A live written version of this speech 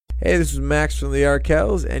Hey, this is Max from the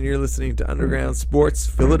Arkells, and you're listening to Underground Sports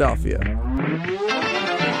Philadelphia.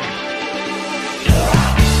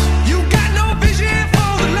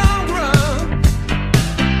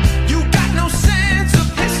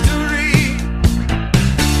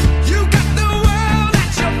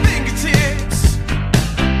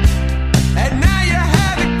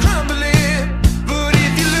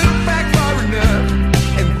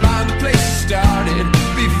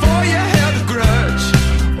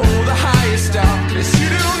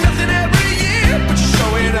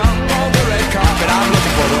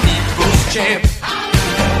 Champ.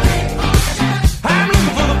 I'm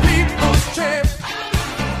looking for the people's champ.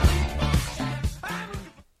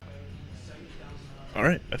 All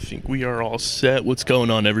right, I think we are all set. What's going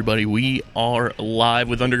on, everybody? We are live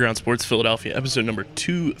with Underground Sports Philadelphia, episode number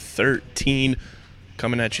 213,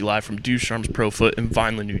 coming at you live from Ducharme's Pro Foot in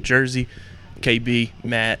Vineland, New Jersey. KB,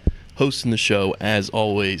 Matt, hosting the show as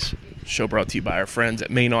always. Show brought to you by our friends at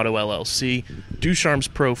Main Auto LLC, Ducharme's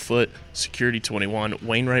Pro Foot, Security 21,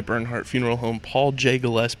 Wainwright Bernhardt Funeral Home, Paul J.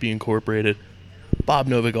 Gillespie Incorporated, Bob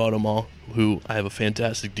Novick Auto Mall, who I have a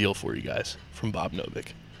fantastic deal for you guys from Bob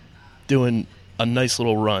Novick. Doing a nice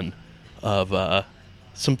little run of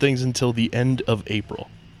some things until the end of April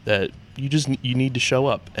that you need to show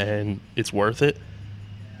up, and it's worth it.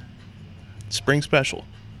 Spring special.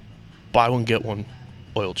 Buy one, get one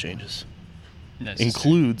oil changes. Necessary.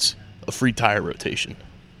 Includes a free tire rotation,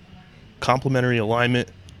 complimentary alignment,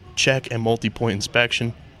 check and multi-point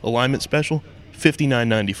inspection, alignment special,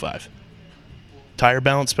 $59.95, tire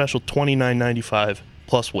balance special, $29.95,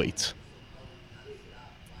 plus weights.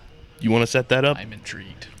 You want to set that up? I'm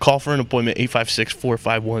intrigued. Call for an appointment,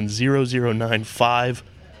 856-451-0095,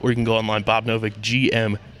 or you can go online,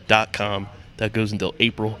 bobnovickgm.com. That goes until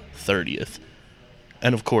April 30th.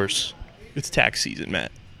 And, of course, it's tax season,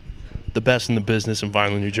 Matt. The best in the business in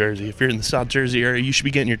Vineland, New Jersey. If you're in the South Jersey area, you should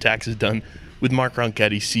be getting your taxes done with Mark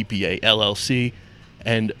Ronchetti, CPA, LLC,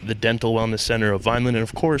 and the Dental Wellness Center of Vineland. And,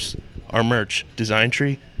 of course, our merch, Design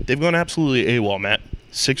Tree. They've gone absolutely AWOL, Matt.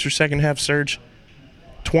 Sixer second half surge,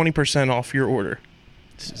 20% off your order.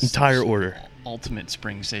 Entire order. Ultimate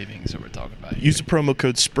spring savings that we're talking about here. Use the promo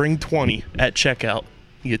code SPRING20 at checkout.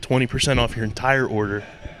 You get 20% off your entire order.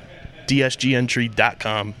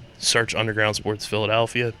 DSGentry.com. Search Underground Sports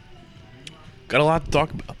Philadelphia. Got a lot to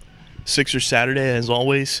talk about. Sixers Saturday, as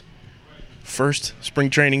always. First spring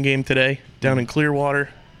training game today down in Clearwater.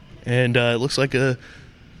 And it looks like a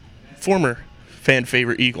former fan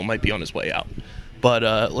favorite Eagle might be on his way out.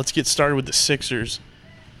 But let's get started with the Sixers.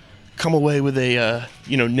 Come away with a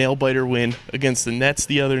nail-biter win against the Nets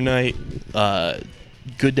the other night.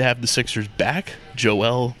 Good to have the Sixers back.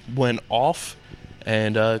 Joel went off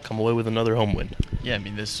and come away with another home win. Yeah, I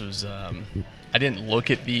mean, this was I didn't look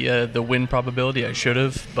at the win probability. I should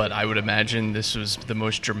have, but I would imagine this was the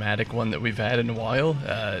most dramatic one that we've had in a while.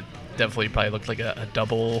 Definitely probably looked like a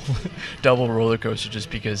double roller coaster, just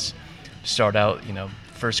because start out,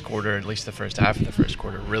 first quarter, at least the first half of the first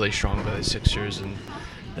quarter, really strong by the Sixers, and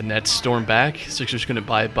the Nets stormed back. Sixers couldn't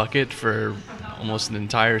buy a bucket for almost an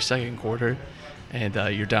entire second quarter, and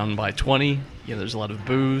you're down by 20. There's a lot of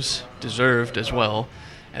boos, deserved as well.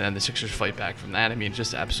 And then the Sixers fight back from that. I mean,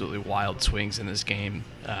 just absolutely wild swings in this game.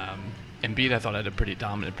 Embiid, I thought, had a pretty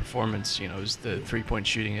dominant performance. It was the three-point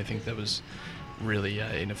shooting, I think, that was really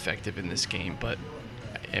ineffective in this game. But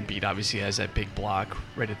Embiid obviously has that big block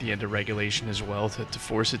right at the end of regulation as well to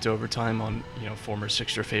force it to overtime on, former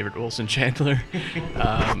Sixer favorite Wilson Chandler.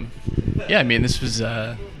 Yeah, I mean, this was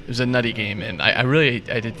it was a nutty game, and I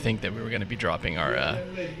did think that we were going to be dropping our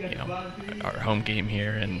home game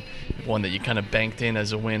here, and one that you kind of banked in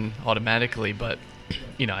as a win automatically. But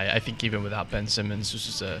I think even without Ben Simmons, this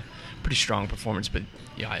was a pretty strong performance. But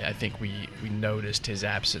I think we noticed his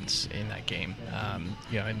absence in that game.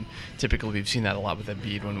 And typically we've seen that a lot with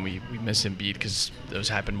Embiid when we miss Embiid, because those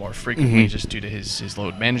happen more frequently just due to his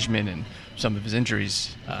load management and some of his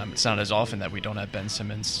injuries. It's not as often that we don't have Ben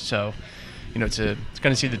Simmons. So, to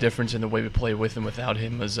kind of see the difference in the way we play with and without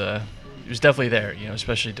him was definitely there,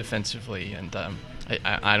 especially defensively. And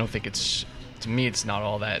I don't think to me, it's not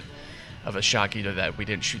all that of a shock either that we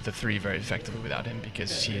didn't shoot the three very effectively without him,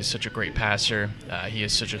 because he is such a great passer. He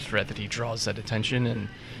is such a threat that he draws that attention, and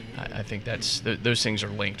I think those things are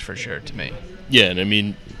linked for sure to me. Yeah, and I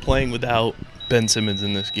mean, playing without Ben Simmons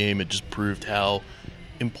in this game, it just proved how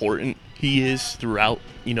important he is throughout,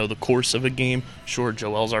 the course of a game. Sure,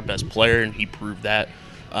 Joel's our best player, and he proved that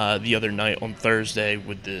the other night on Thursday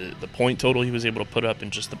with the point total he was able to put up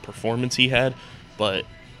and just the performance he had. But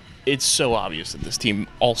it's so obvious that this team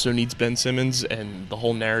also needs Ben Simmons, and the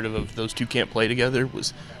whole narrative of those two can't play together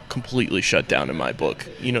was completely shut down in my book.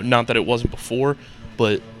 Not that it wasn't before,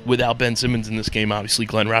 but without Ben Simmons in this game, obviously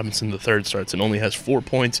Glenn Robinson III starts and only has 4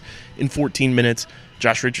 points in 14 minutes.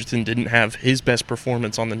 Josh Richardson didn't have his best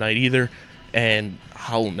performance on the night either, and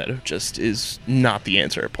Howell Neto just is not the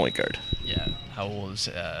answer at point guard. Yeah, Howell's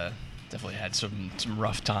definitely had some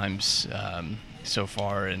rough times so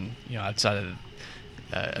far, and outside of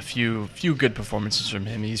a few good performances from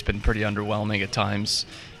him, he's been pretty underwhelming at times.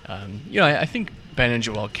 I think Ben and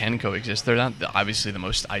Joel can coexist. They're not obviously the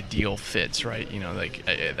most ideal fits, right?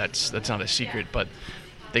 That's not a secret, but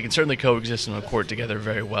they can certainly coexist on the court together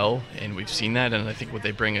very well, and we've seen that. And I think what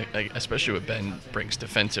they bring, especially what Ben brings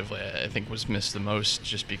defensively, I think was missed the most,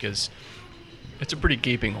 just because it's a pretty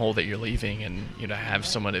gaping hole that you're leaving, and to have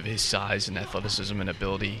someone of his size and athleticism and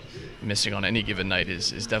ability missing on any given night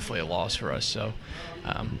is definitely a loss for us. So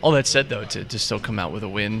all that said, though, to still come out with a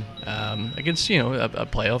win against a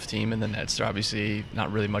playoff team and the Nets, they're obviously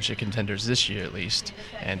not really much of contenders this year, at least,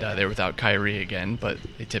 and they're without Kyrie again, but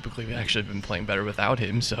they typically have actually been playing better without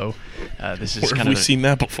him. So this is Where have we seen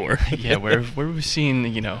that before? Yeah, where we've seen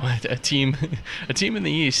a team in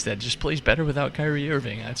the East that just plays better without Kyrie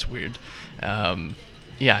Irving. That's weird.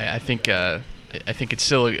 I think it's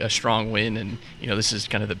still a strong win, and this is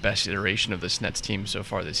kind of the best iteration of this Nets team so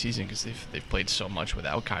far this season, because they've played so much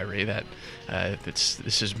without Kyrie that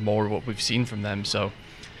this is more what we've seen from them. So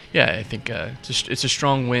I think it's a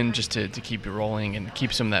strong win just to keep it rolling and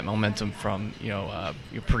keep some of that momentum from your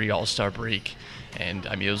pre-All-Star break. And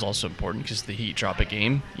it was also important because the Heat drop a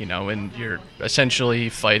game, and you're essentially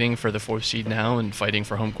fighting for the 4th seed now and fighting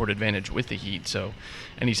for home court advantage with the Heat. So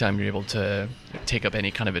anytime you're able to take up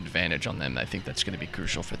any kind of advantage on them, I think that's going to be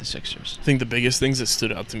crucial for the Sixers. I think the biggest things that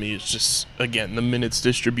stood out to me is just, again, the minutes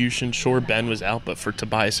distribution. Sure, Ben was out, but for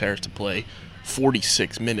Tobias Harris to play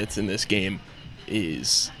 46 minutes in this game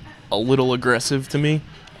is a little aggressive to me.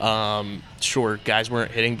 Sure, guys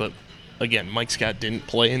weren't hitting, but again, Mike Scott didn't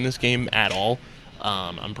play in this game at all.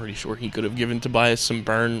 I'm pretty sure he could have given Tobias some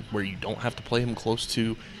burn where you don't have to play him close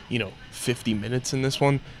to, 50 minutes in this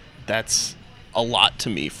one. That's a lot to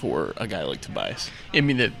me for a guy like Tobias.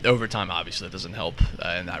 The overtime obviously doesn't help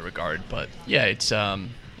in that regard, but it's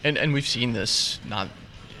and we've seen this not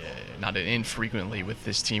infrequently with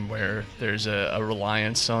this team, where there's a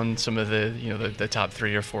reliance on some of the top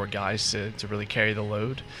 3 or 4 guys to really carry the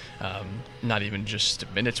load, not even just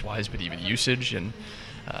minutes wise, but even usage. And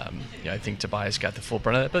I think Tobias got the full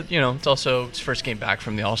brunt of that, but it's also his first game back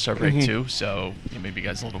from the All-Star break too, so maybe you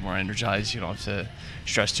guys a little more energized. You don't have to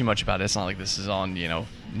stress too much about it. It's not like this is on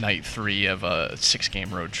night 3 of a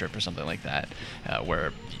 6-game road trip or something like that,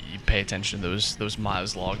 where you pay attention to those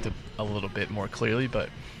miles logged a little bit more clearly. But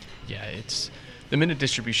it's the minute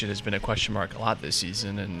distribution has been a question mark a lot this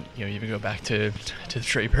season, and even go back to the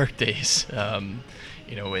Trey Burke days.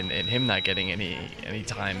 And him not getting any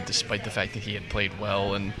time, despite the fact that he had played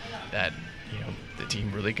well and that the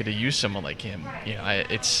team really could have used someone like him.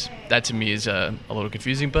 That to me is a little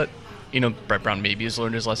confusing, but Brett Brown maybe has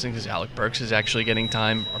learned his lesson because Alec Burks is actually getting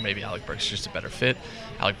time, or maybe Alec Burks is just a better fit.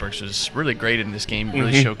 Alec Burks was really great in this game,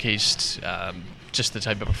 really showcased just the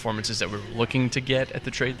type of performances that we're looking to get at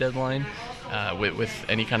the trade deadline with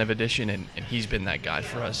any kind of addition, and he's been that guy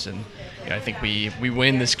for us. And I think we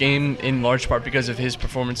win this game in large part because of his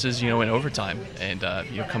performances, in overtime, and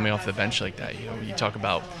coming off the bench like that. You talk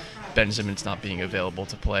about Ben Simmons not being available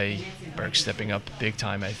to play, Burke stepping up big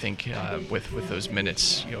time. I think with those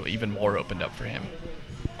minutes, even more opened up for him.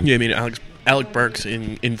 Yeah, Alec Burks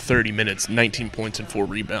in 30 minutes, 19 points and 4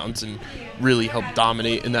 rebounds, and really helped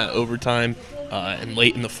dominate in that overtime. And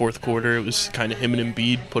late in the 4th quarter, it was kind of him and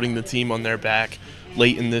Embiid putting the team on their back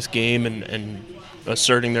late in this game and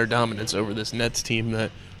asserting their dominance over this Nets team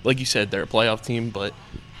that, like you said, they're a playoff team, but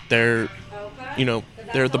they're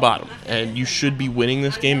at the bottom. And you should be winning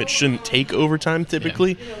this game. It shouldn't take overtime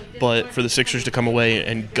typically, but for the Sixers to come away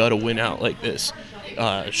and gut a win out like this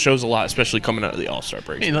shows a lot, especially coming out of the All-Star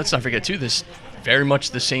break. Let's not forget, too, this very much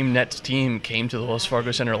the same Nets team came to the Wells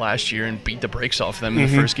Fargo Center last year and beat the brakes off them in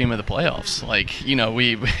the first game of the playoffs.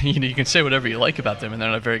 You can say whatever you like about them, and they're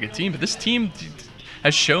not a very good team, but this team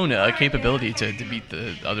has shown a capability to beat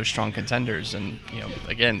the other strong contenders. And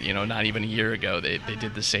again, not even a year ago they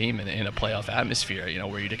did the same in a playoff atmosphere.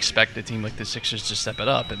 Where you'd expect a team like the Sixers to step it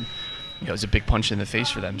up, and it was a big punch in the face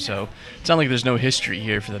for them. So it's not like there's no history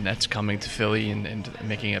here for the Nets coming to Philly and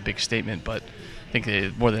making a big statement, but I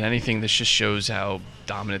think more than anything, this just shows how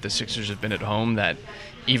dominant the Sixers have been at home, that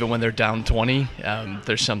even when they're down 20,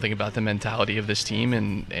 there's something about the mentality of this team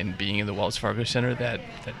and being in the Wells Fargo Center that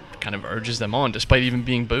kind of urges them on, despite even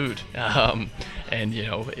being booed. And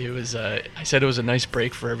it was I said it was a nice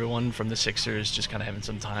break for everyone from the Sixers, just kind of having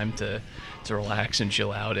some time to relax and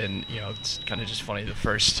chill out. And it's kind of just funny, the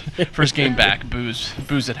first game back,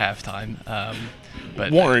 booze at halftime.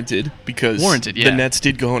 But warranted, because yeah. the Nets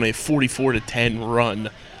did go on a 44-10 run,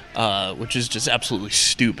 which is just absolutely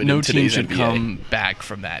stupid. No in team today's should NBA. come back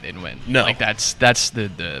from that and win. No. Like that's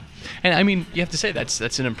the and I mean, you have to say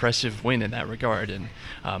that's an impressive win in that regard. And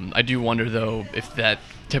I do wonder though if that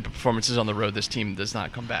type of performances on the road, this team does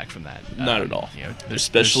not come back from that. Not at all. there's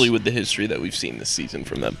Especially with the history that we've seen this season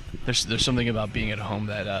from them. There's something about being at home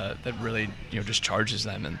that really just charges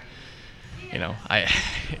them. And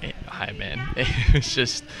man, it's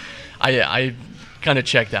just I kind of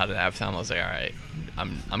checked out at halftime. I was like, all right,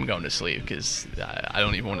 I'm going to sleep because I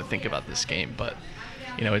don't even want to think about this game. But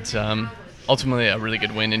it's ultimately a really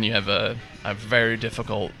good win, and you have a very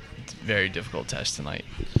difficult test tonight.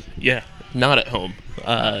 Yeah, not at home.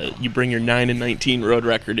 You bring your 9-19 road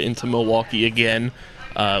record into Milwaukee again.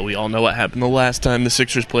 We all know what happened the last time the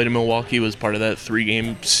Sixers played in Milwaukee. Was part of that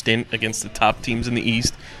 3-game stint against the top teams in the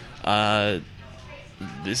East.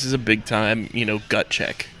 This is a big time, gut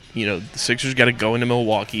check. The Sixers got to go into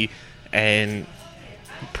Milwaukee and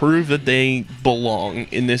prove that they belong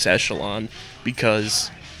in this echelon,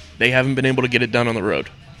 because they haven't been able to get it done on the road.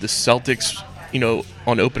 The Celtics,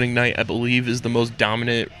 on opening night, I believe, is the most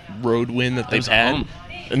dominant road win that they've had. Home.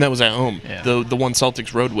 And that was at home. Yeah. The one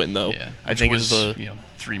Celtics road win, though, Yeah, I think was is the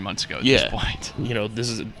 3 months ago at this point. This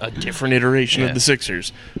is a different iteration Yeah. of the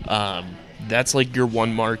Sixers. That's like your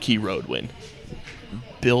one marquee road win.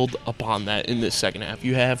 Build upon that in this second half.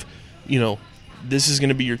 You have, this is going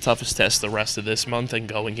to be your toughest test the rest of this month, and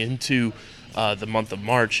going into the month of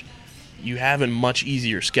March, you have a much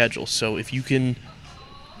easier schedule. So if you can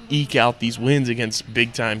eke out these wins against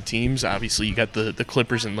big-time teams, obviously you got the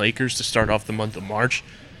Clippers and Lakers to start off the month of March,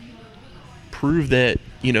 prove that,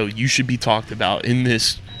 you should be talked about in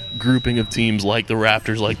this grouping of teams like the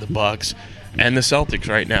Raptors, like the Bucks, and the Celtics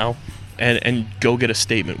right now, and go get a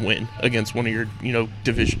statement win against one of your,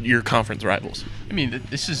 your conference rivals. I mean,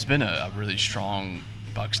 this has been a really strong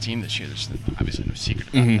Bucks team this year. There's obviously no secret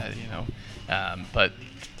about that, but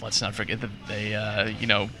let's not forget that they,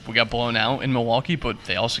 we got blown out in Milwaukee, but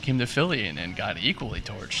they also came to Philly and got equally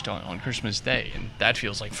torched on Christmas Day, and that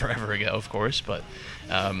feels like forever ago, of course. But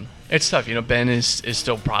it's tough. Ben is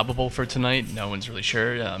still probable for tonight. No one's really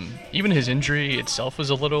sure. Even his injury itself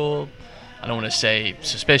was a little, I don't want to say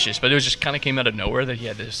suspicious, but it was just kind of came out of nowhere that he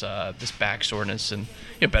had this back soreness, and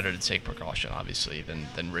better to take precaution, obviously,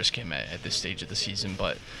 than risk him at this stage of the season.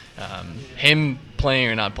 But him playing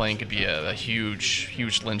or not playing could be a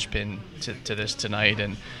huge linchpin to this tonight.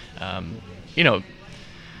 And I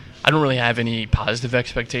don't really have any positive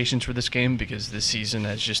expectations for this game, because this season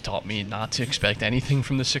has just taught me not to expect anything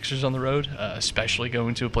from the Sixers on the road, especially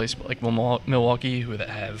going to a place like Milwaukee, who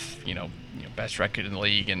have best record in the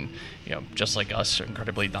league, and just like us, are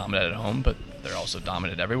incredibly dominant at home, but they're also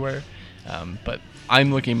dominant everywhere. But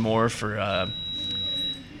I'm looking more for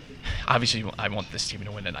obviously I want this team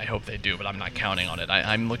to win, and I hope they do, but I'm not counting on it.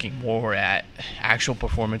 I'm looking more at actual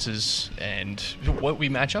performances and what we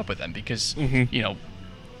match up with them, because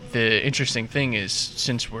the interesting thing is,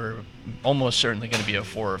 since we're almost certainly going to be a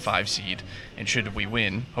 4 or 5 seed, and should we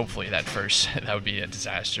win, hopefully that would be a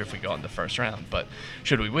disaster if we go in the first round, but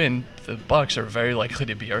should we win, the Bucks are very likely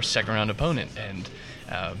to be our second round opponent. And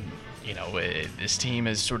this team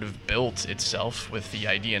has sort of built itself with the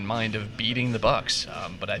idea in mind of beating the Bucks,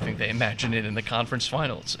 but I think they imagine it in the conference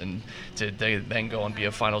finals, and to then go and be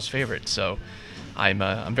a finals favorite. So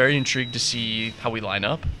I'm very intrigued to see how we line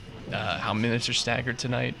up, how minutes are staggered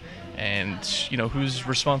tonight, and who's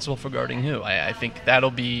responsible for guarding who. I think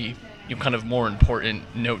that'll be kind of more important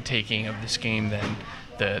note-taking of this game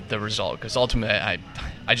than the result, because ultimately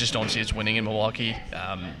I just don't see us winning in Milwaukee.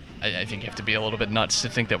 I think you have to be a little bit nuts to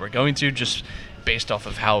think that we're going to, just based off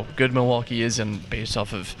of how good Milwaukee is and based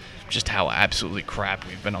off of just how absolutely crap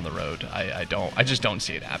we've been on the road. I just don't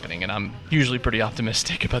see it happening, and I'm usually pretty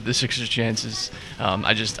optimistic about the Sixers' chances.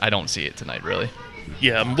 I don't see it tonight, really.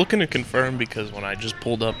 Yeah, I'm looking to confirm, because when I just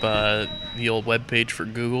pulled up the old webpage for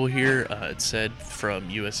Google here, it said from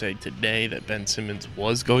USA Today that Ben Simmons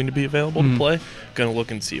was going to be available to play. Going to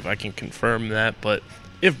look and see if I can confirm that, but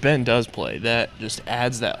if Ben does play, that just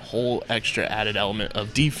adds that whole extra added element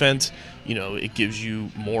of defense. It gives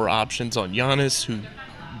you more options on Giannis, who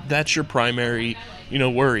that's your primary,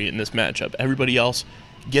 worry in this matchup. Everybody else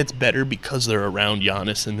gets better because they're around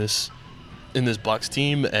Giannis in this Bucks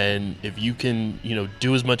team, and if you can,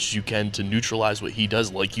 do as much as you can to neutralize what he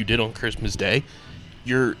does, like you did on Christmas Day,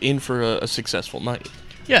 you're in for a successful night.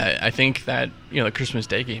 Yeah, I think that the Christmas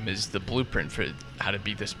Day game is the blueprint for how to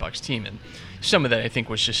beat this Bucks team, and some of that I think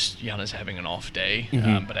was just Giannis having an off day.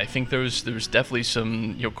 But I think there was definitely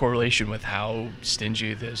some correlation with how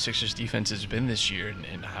stingy the Sixers defense has been this year,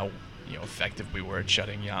 and how effective we were at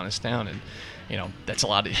shutting Giannis down. And that's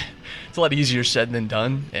it's a lot easier said than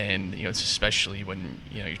done, and it's especially when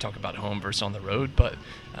you talk about home versus on the road. But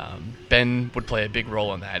Ben would play a big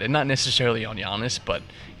role in that, and not necessarily on Giannis, but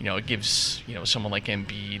it gives someone like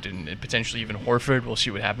Embiid and potentially even Horford. We'll see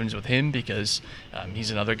what happens with him, because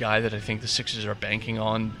he's another guy that I think the Sixers are banking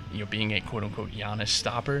on being a quote unquote Giannis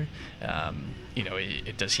stopper.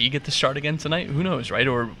 Does he get the start again tonight? Who knows, right?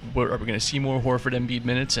 Or are we going to see more Horford Embiid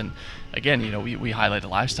minutes? And again, we highlighted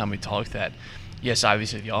last time we talked that yes,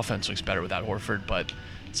 obviously the offense looks better without Horford, but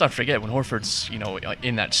let's not forget when Horford's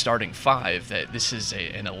in that starting five, that this is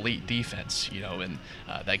an elite defense, and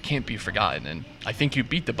that can't be forgotten. And I think you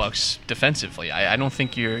beat the Bucks defensively. I don't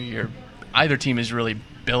think either team is really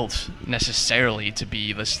built necessarily to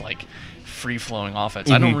be this free-flowing offense.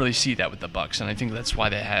 I don't really see that with the Bucks, and I think that's why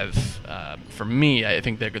they have. For me, I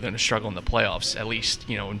think they're going to struggle in the playoffs, at least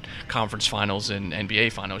in conference finals and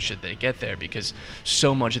NBA finals, should they get there, because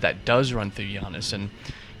so much of that does run through Giannis. And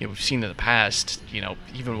we've seen in the past,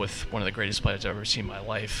 even with one of the greatest players I've ever seen in my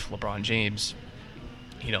life, LeBron James.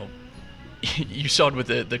 You saw it with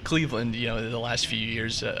the Cleveland, the last few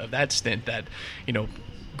years of that stint, that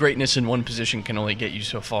greatness in one position can only get you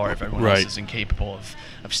so far if everyone else is incapable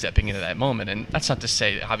of stepping into that moment. And that's not to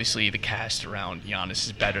say that obviously the cast around Giannis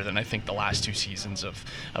is better than I think the last two seasons of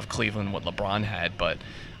Cleveland, what LeBron had, but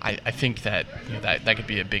I think that that could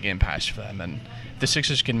be a big impasse for them. And the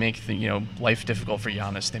Sixers can make life difficult for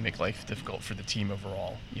Giannis, they make life difficult for the team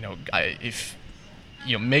overall. If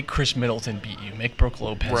make Chris Middleton beat you, make Brook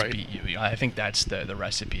Lopez beat you. I think that's the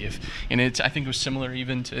recipe. I think it was similar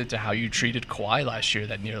even to how you treated Kawhi last year.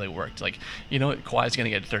 That nearly worked. Kawhi's going to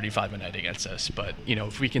get 35 a night against us, but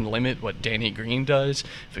if we can limit what Danny Green does,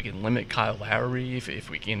 if we can limit Kyle Lowry, if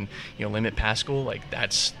we can limit Pascal,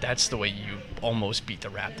 that's the way you almost beat the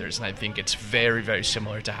Raptors. And I think it's very, very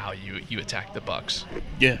similar to how you attack the Bucks.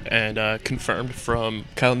 Yeah, and confirmed from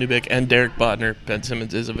Kyle Neubeck and Derek Bodner, Ben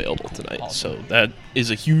Simmons is available tonight. Awesome. So that is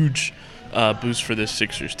a huge boost for this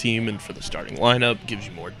Sixers team and for the starting lineup. Gives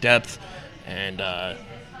you more depth, and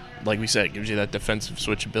like we said, it gives you that defensive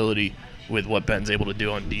switchability with what Ben's able to do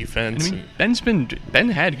on defense. Ben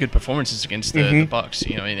had good performances against the Bucks.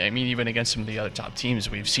 Even against some of the other top teams,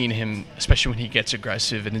 we've seen him, especially when he gets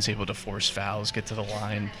aggressive and is able to force fouls, get to the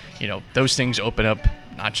line. Those things open up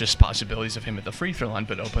not just possibilities of him at the free throw line,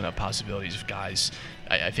 but open up possibilities of guys.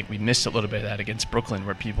 I think we missed a little bit of that against Brooklyn,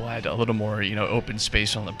 where people had a little more open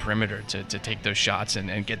space on the perimeter to take those shots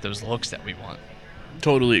and get those looks that we want.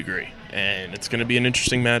 Totally agree, and it's going to be an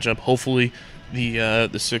interesting matchup. Hopefully the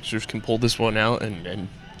Sixers can pull this one out and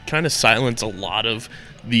kind of silence a lot of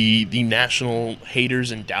the national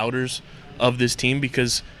haters and doubters of this team,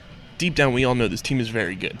 because deep down we all know this team is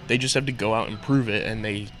very good. They just have to go out and prove it, and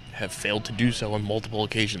they have failed to do so on multiple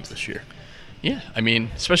occasions this year. Yeah,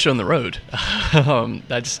 especially on the road.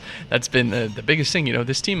 That's been the biggest thing.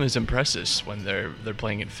 This team has impressed us when they're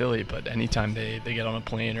playing in Philly, but anytime they get on a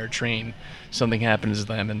plane or a train, something happens to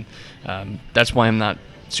them, and that's why I'm not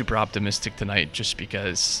super optimistic tonight. Just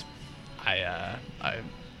because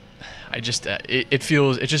it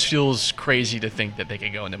just feels crazy to think that they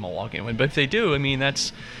could go into Milwaukee and win. But if they do,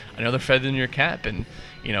 that's another feather in your cap. And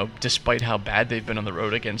despite how bad they've been on the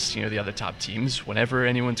road against the other top teams, whenever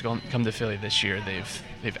anyone's come to Philly this year,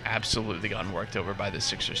 they've absolutely gotten worked over by the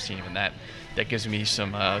Sixers team, and that gives me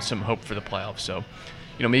some hope for the playoffs. So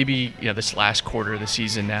maybe this last quarter of the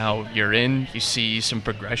season now, you see some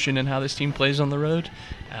progression in how this team plays on the road.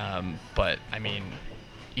 But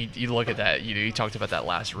you look at that. You talked about that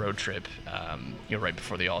last road trip, right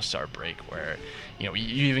before the All-Star break, where you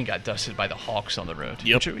even got dusted by the Hawks on the road.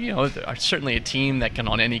 Yep. Which are certainly a team that can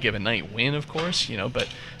on any given night win, of course. But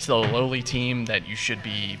still a lowly team that you should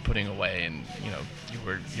be putting away, and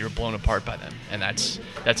you were blown apart by them, and that's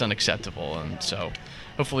unacceptable. And so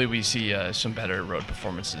hopefully we see some better road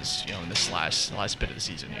performances, in this last bit of the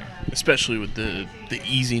season here. Especially with the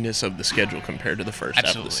easiness of the schedule compared to the first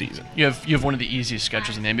half of the season. You have one of the easiest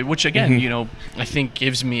schedules in the NBA, which again, I think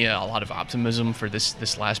gives me a lot of optimism for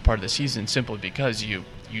this last part of the season, simply because you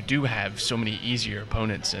do have so many easier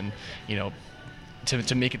opponents, and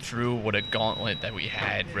to make it through what a gauntlet that we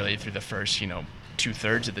had really through the first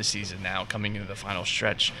 2/3 of the season, now coming into the final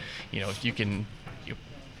stretch, if you can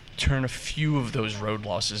turn a few of those road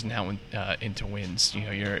losses now into wins,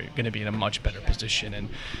 you're going to be in a much better position. And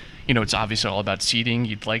it's obviously all about seeding.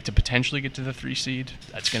 You'd like to potentially get to the 3 seed.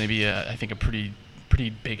 That's going to be I think a pretty pretty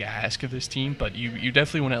big ask of this team, but you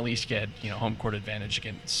definitely want to at least get home court advantage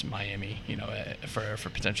against Miami, for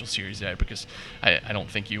potential series there, because I don't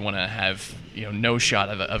think you want to have no shot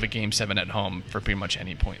of a Game 7 at home for pretty much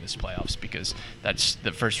any point in this playoffs, because that's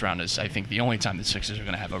the first round is I think the only time the Sixers are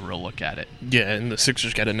going to have a real look at it. Yeah, and the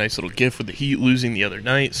Sixers got a nice little gift with the Heat losing the other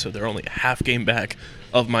night, so they're only a half game back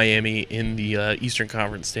of Miami in the Eastern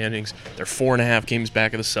Conference standings. They're 4.5 games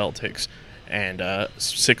back of the Celtics, and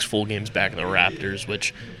 6 full games back of the Raptors,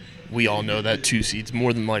 which we all know that 2 seed's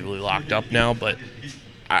more than likely locked up now, but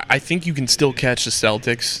I think you can still catch the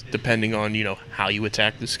Celtics depending on, how you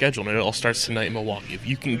attack the schedule. And it all starts tonight in Milwaukee. If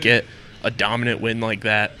you can get a dominant win like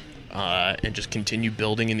that and just continue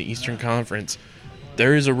building in the Eastern Conference,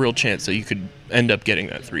 there is a real chance that you could end up getting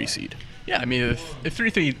that 3 seed. Yeah, I mean, if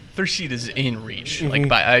 3 seed is in reach,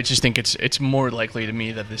 but I just think it's more likely to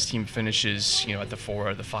me that this team finishes, at the 4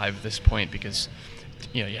 or the 5 at this point, because,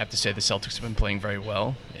 you have to say the Celtics have been playing very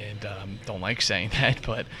well, and don't like saying that,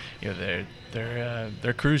 but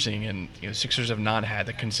they're cruising, and Sixers have not had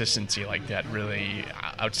the consistency like that really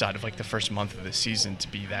outside of like the first month of the season to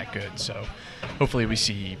be that good. So hopefully we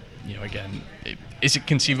see, again, is it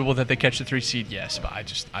conceivable that they catch the 3 seed? Yes, but I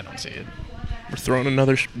don't see it. We're throwing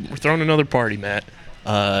another party, Matt.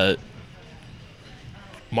 March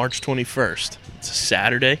 21st. It's a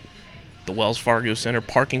Saturday. The Wells Fargo Center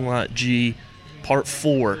parking lot G, part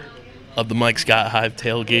 4 of the Mike Scott Hive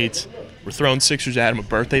tailgates. We're throwing Sixers Adam a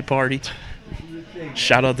birthday party.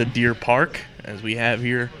 Shout out to Deer Park, as we have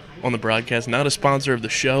here on the broadcast. Not a sponsor of the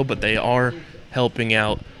show, but they are helping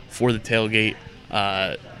out for the tailgate.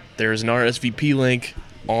 There's an RSVP link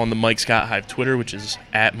on the Mike Scott Hive Twitter, which is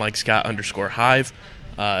at @MikeScott_Hive.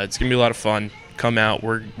 It's going to be a lot of fun. Come out.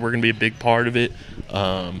 We're going to be a big part of it.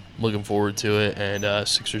 Looking forward to it. And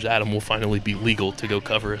Sixers Adam will finally be legal to go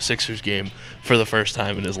cover a Sixers game for the first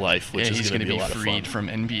time in his life, which is going to be a lot of fun. He's going to be freed from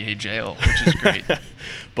NBA jail, which is great.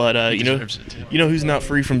 But you know who's not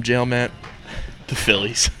free from jail, Matt? The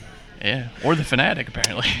Phillies. Yeah, or the Fanatic,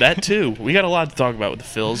 apparently. That too. We got a lot to talk about with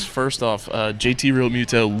the Phils. First off, JT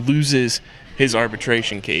Realmuto loses his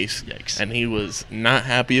arbitration case. Yikes. And he was not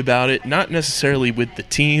happy about it, not necessarily with the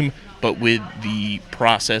team, but with the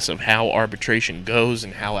process of how arbitration goes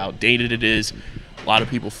and how outdated it is. A lot of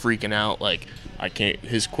people freaking out, like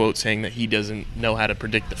his quote saying that he doesn't know how to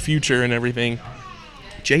predict the future and everything.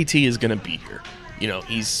 JT is going to be here.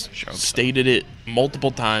 He's stated it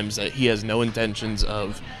multiple times that he has no intentions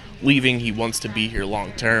of leaving. He wants to be here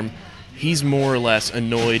long term. He's more or less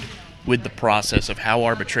annoyed with the process of how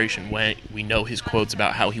arbitration went. We know his quotes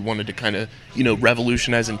about how he wanted to kind of,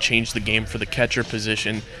 revolutionize and change the game for the catcher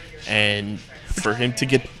position, and for him to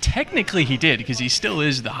get... Technically he did, because he still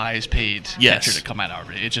is the highest paid Yes. catcher to come out of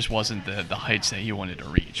it. It just wasn't the heights that he wanted to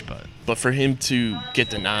reach. But for him to get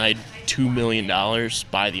denied $2 million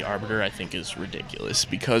by the arbiter, I think is ridiculous,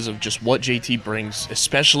 because of just what JT brings,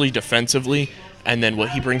 especially defensively, and then what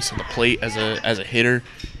he brings to the plate as a hitter.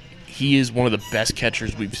 He is one of the best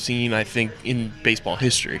catchers we've seen, I think, in baseball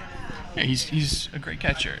history. Yeah, he's a great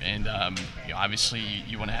catcher, and obviously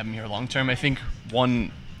you want to have him here long term. I think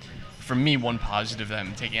one positive that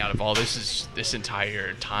I'm taking out of all this is this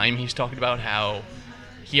entire time he's talking about how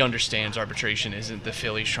he understands arbitration isn't the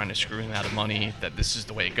Phillies trying to screw him out of money, that this is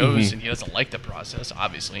the way it goes, and he doesn't like the process,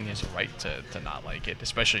 obviously, and he has a right to not like it,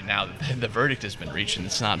 especially now that the verdict has been reached and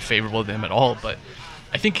it's not favorable to him at all. But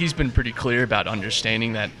I think he's been pretty clear about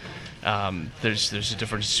understanding that there's a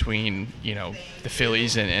difference between the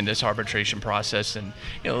Phillies and this arbitration process, and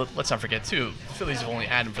let's not forget too, the Phillies have only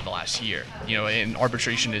had him for the last year, and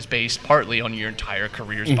arbitration is based partly on your entire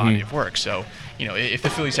career's body of work. So if the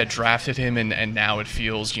Phillies had drafted him and now it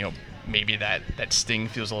feels maybe that sting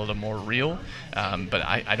feels a little more real, but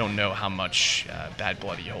I don't know how much bad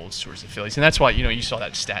blood he holds towards the Phillies, and that's why you saw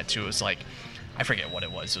that stat too. It was like, I forget what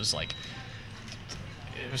it was. It was like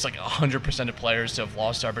 100% of players who have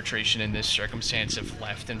lost arbitration in this circumstance have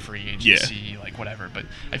left in free agency, like whatever. But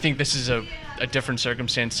I think this is a different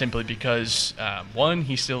circumstance simply because, one,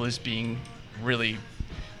 he still is being really,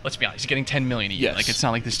 let's be honest, he's getting $10 million a year. Yes. Like, it's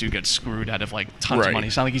not like this dude gets screwed out of like tons of money.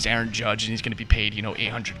 It's not like he's Aaron Judge and he's going to be paid,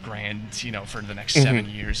 $800,000, for the next 7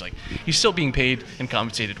 years. Like, he's still being paid and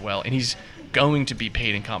compensated well, and he's going to be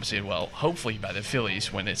paid and compensated well, hopefully by the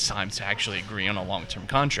Phillies when it's time to actually agree on a long-term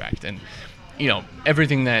contract. And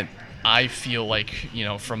everything that I feel like,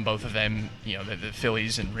 from both of them, the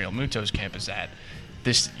Phillies and Realmuto's camp is that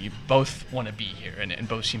you both want to be here, and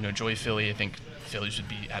both seem to enjoy Philly. I think Phillies would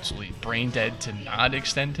be absolutely brain dead to not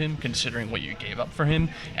extend him, considering what you gave up for him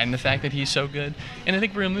and the fact that he's so good. And I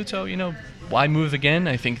think Real Muto, why move again?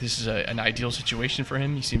 I think this is an ideal situation for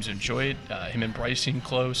him. He seems to enjoy it. Him and Bryce seem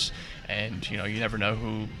close, and you never know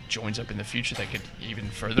who joins up in the future that could even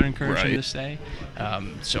further encourage him to stay.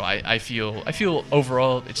 So I feel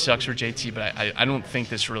overall it sucks for JT, but I don't think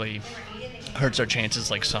this really hurts our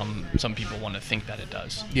chances like some people want to think that it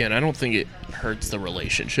does. Yeah, and I don't think it hurts the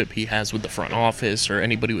relationship he has with the front office or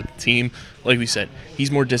anybody with the team. Like we said,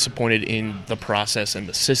 he's more disappointed in the process and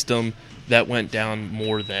the system that went down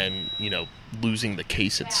more than, losing the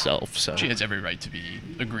case itself. So she has every right to be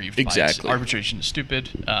aggrieved. Exactly. By arbitration is stupid.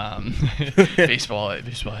 Baseball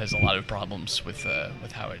has a lot of problems with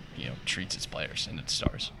how it treats its players and its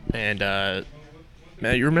stars. And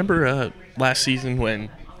Matt, you remember last season when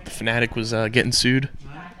the Fanatic was getting sued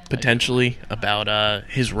potentially about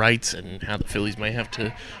his rights and how the Phillies might have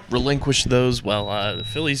to relinquish those? Well, the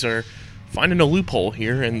Phillies are finding a loophole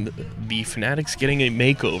here, and the Fanatic's getting a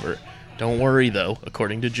makeover. Don't worry, though.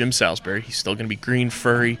 According to Jim Salisbury, he's still going to be green,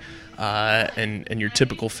 furry, and your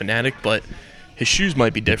typical Fanatic, but his shoes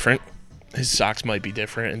might be different, his socks might be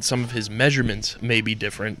different, and some of his measurements may be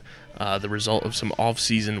different, the result of some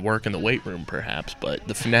off-season work in the weight room, perhaps. But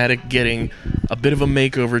the Fanatic getting a bit of a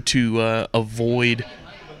makeover to avoid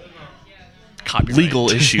copyright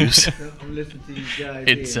legal issues.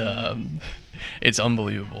 It's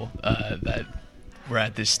unbelievable that we're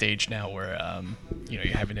at this stage now where you're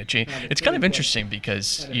having to change. It's kind of interesting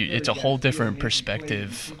because it's a whole different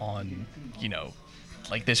perspective on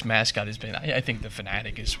like this mascot has been. I think the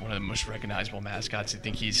Fanatic is one of the most recognizable mascots. I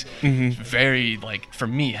think he's very, for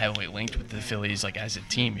me, heavily linked with the Phillies, as a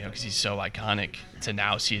team, because he's so iconic. To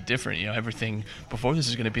now see it different, everything before this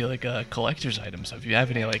is going to be like a collector's item. So if you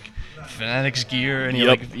have any Fanatics gear, any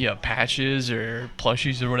patches or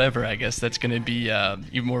plushies or whatever, I guess that's going to be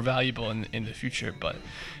even more valuable in the future. But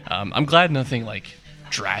I'm glad nothing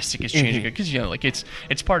drastic is changing because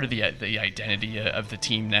it's part of the identity of the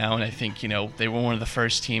team now, and I think they were one of the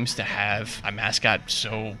first teams to have a mascot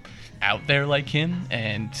so out there like him,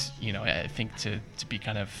 and I think to be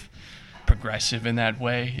kind of progressive in that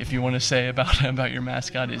way, if you want to say about your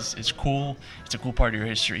mascot, is cool. It's a cool part of your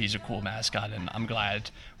history. He's a cool mascot, and I'm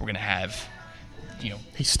glad we're gonna have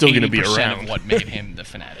he's still going to be around. Of what made him the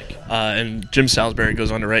Fanatic. And Jim Salisbury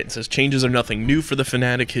goes on to write and says, changes are nothing new for the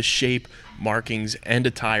Fanatic. His shape, markings, and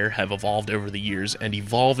attire have evolved over the years, and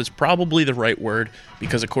evolve is probably the right word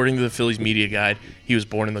because according to the Phillies Media Guide, he was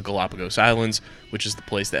born in the Galapagos Islands, which is the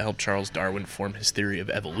place that helped Charles Darwin form his theory of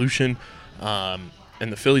evolution.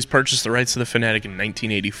 And the Phillies purchased the rights to the Fanatic in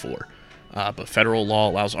 1984. But federal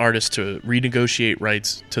law allows artists to renegotiate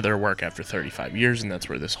rights to their work after 35 years, and that's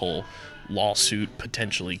where this whole lawsuit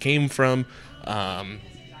potentially came from.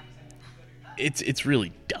 It's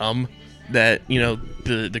really dumb that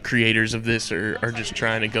the creators of this are just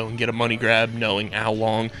trying to go and get a money grab, knowing how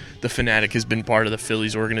long the Fanatic has been part of the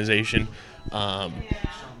Phillies organization.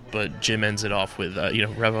 But Jim ends it off with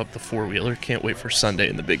rev up the four-wheeler. Can't wait for Sunday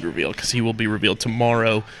in the big reveal because he will be revealed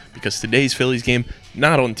tomorrow, because today's Phillies game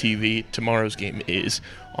not on TV. Tomorrow's game is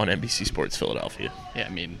on NBC Sports Philadelphia. Yeah, I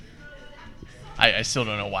mean, I still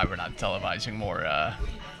don't know why we're not televising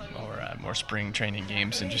more spring training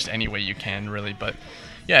games in just any way you can, really. But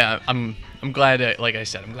yeah, I'm glad. Like I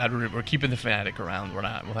said, I'm glad we're keeping the Fanatic around. We're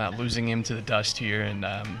not losing him to the dust here, and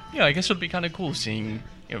I guess it'll be kind of cool seeing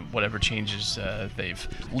whatever changes they've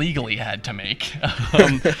legally had to make.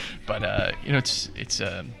 But it's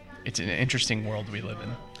an interesting world we live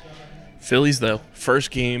in. Phillies, though, first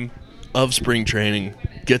game of spring training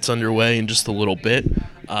gets underway in just a little bit.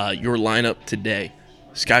 Your lineup today: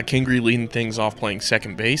 Scott Kingery leading things off playing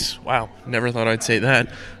second base. Wow, never thought I'd say that.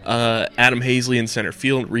 Adam Hazley in center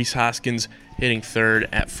field. Rhys Hoskins hitting third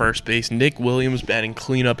at first base. Nick Williams batting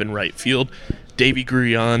cleanup in right field. Davey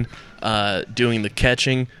Grullon doing the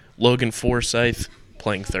catching. Logan Forsythe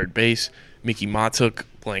playing third base. Mickey Matuk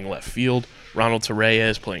playing left field. Ronald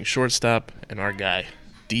Torreyes playing shortstop. And our guy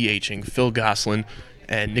DHing Phil Gosselin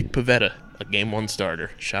and Nick Pivetta, a game one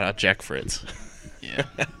starter. Shout out Jack Fritz. Yeah.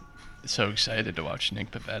 So excited to watch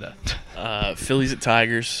Nick Pivetta. Phillies at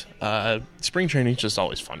Tigers. Spring training is just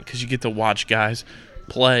always fun because you get to watch guys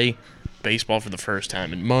play baseball for the first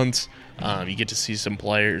time in months. You get to see some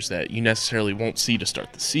players that you necessarily won't see to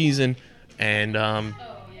start the season. And,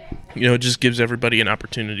 it just gives everybody an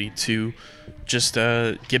opportunity to just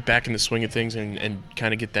get back in the swing of things and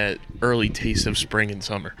kind of get that early taste of spring and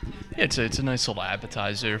summer. Yeah, it's a nice little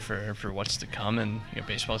appetizer for what's to come. And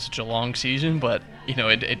baseball is such a long season, but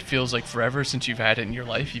it feels like forever since you've had it in your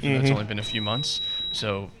life, even though it's only been a few months.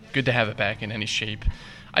 So good to have it back in any shape.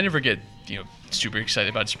 I never get super excited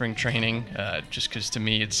about spring training, just because to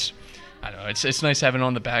me I don't know, it's nice having it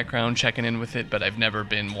on the background, checking in with it, but I've never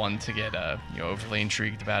been one to get overly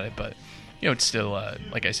intrigued about it. But it's still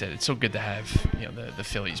like I said, it's so good to have the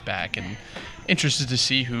Phillies back, and interested to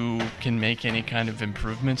see who can make any kind of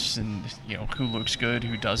improvements, and who looks good,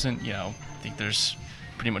 who doesn't. I think there's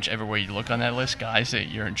pretty much everywhere you look on that list guys that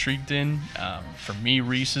you're intrigued in. For me,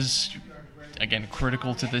 Reese is again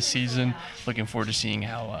critical to this season. Looking forward to seeing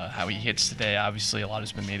how he hits today. Obviously, a lot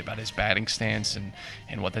has been made about his batting stance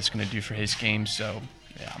and what that's going to do for his game. So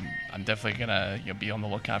yeah, I'm definitely gonna be on the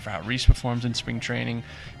lookout for how Reese performs in spring training.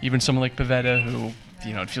 Even someone like Pivetta, who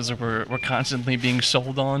it feels like we're constantly being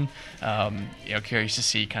sold on. Curious to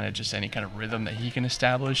see kind of just any kind of rhythm that he can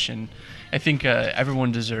establish, and I think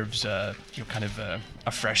everyone deserves kind of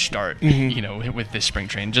a fresh start. With this spring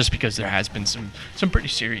training, just because there has been some pretty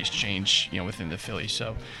serious change within the Phillies.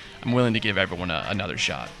 So I'm willing to give everyone another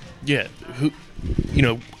shot. Yeah,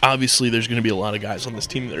 obviously there's going to be a lot of guys on this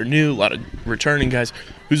team that are new, a lot of returning guys.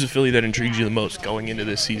 Who's a Philly that intrigues you the most going into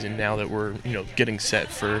this season now that we're, getting set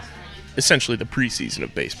for essentially the preseason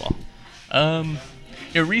of baseball?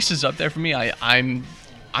 Reese is up there for me.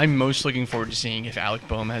 I'm most looking forward to seeing if Alec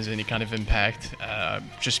Boehm has any kind of impact,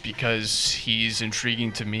 just because he's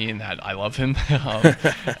intriguing to me and that I love him.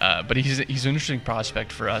 But he's an interesting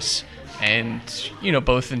prospect for us. And,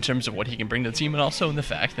 both in terms of what he can bring to the team and also in the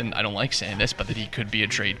fact, and I don't like saying this, but that he could be a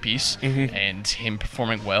trade piece. And him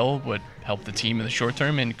performing well would help the team in the short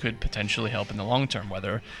term and could potentially help in the long term,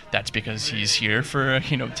 whether that's because he's here for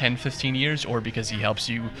 10, 15 years or because he helps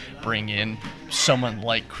you bring in someone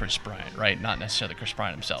like Chris Bryant, right? Not necessarily Chris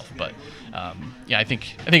Bryant himself, but I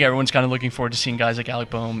think everyone's kind of looking forward to seeing guys like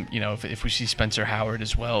Alec Boehm. If we see Spencer Howard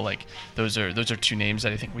as well, like those are two names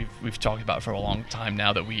that I think we've talked about for a long time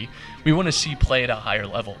now that we want to see play at a higher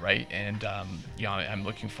level, right? And I'm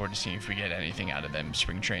looking forward to seeing if we get anything out of them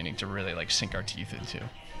spring training to really sink our teeth into.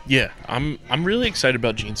 Yeah, I'm really excited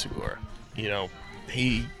about Jean Segura.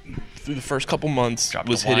 He through the first couple months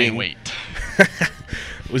was hitting weight.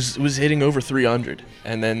 was hitting over 300,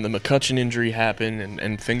 and then the McCutchen injury happened,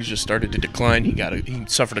 and things just started to decline. He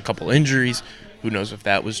suffered a couple injuries. Who knows if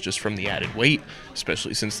that was just from the added weight,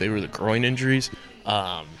 especially since they were the groin injuries.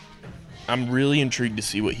 I'm really intrigued to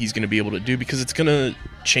see what he's going to be able to do, because it's going to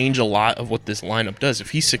change a lot of what this lineup does. If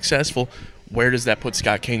he's successful, where does that put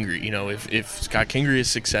Scott Kingery? If Scott Kingery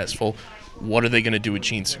is successful, what are they going to do with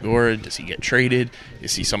Jean Segura? Does he get traded?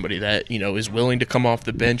 Is he somebody that, is willing to come off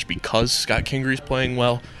the bench because Scott Kingery is playing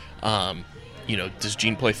well? Does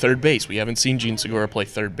Jean play third base? We haven't seen Jean Segura play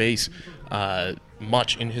third base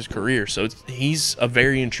much in his career. So he's a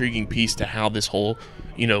very intriguing piece to how this whole,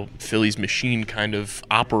 Phillies machine kind of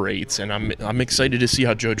operates. And I'm excited to see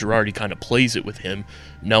how Joe Girardi kind of plays it with him,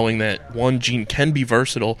 knowing that, one, Jean can be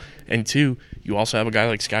versatile, and two, you also have a guy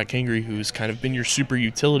like Scott Kingery who's kind of been your super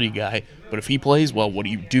utility guy. But if he plays well, what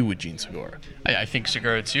do you do with Jean Segura? I think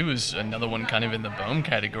Segura, too, is another one kind of in the Boehm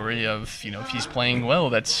category of, if he's playing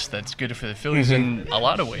well, that's good for the Phillies in a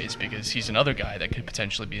lot of ways, because he's another guy that could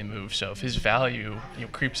potentially be a move. So if his value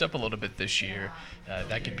creeps up a little bit this year,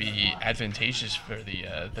 that could be advantageous for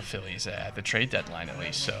the Phillies at the trade deadline, at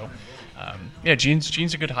least. So,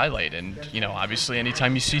 Jean's a good highlight. And, obviously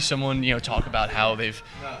anytime you see someone, talk about how they've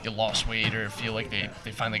lost weight or feel like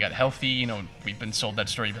they finally got healthy, we've been sold that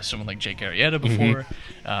story by someone like Jake Arrieta before.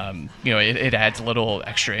 It adds a little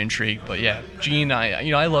extra intrigue. But yeah, Jean,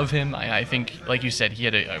 I love him. I think, like you said, he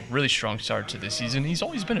had a really strong start to this season. He's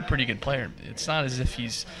always been a pretty good player. It's not as if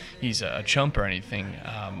he's a chump or anything.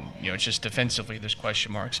 It's just defensively there's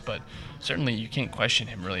question marks, but certainly you can't question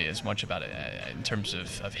him really as much about it in terms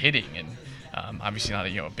of hitting, and obviously not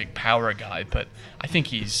a big power guy, but I think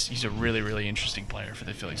he's a really, really interesting player for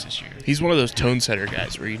the Phillies this year. He's one of those tone setter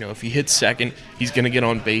guys where, if he hits second, he's going to get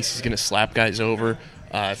on base, he's going to slap guys over.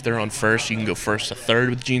 If they're on first, you can go first to third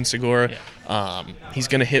with Jean Segura. Yeah. He's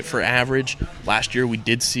going to hit for average. Last year we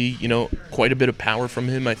did see, quite a bit of power from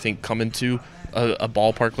him. I think coming to a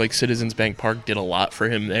ballpark like Citizens Bank Park did a lot for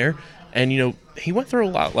him there. And, he went through a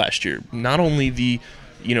lot last year. Not only the,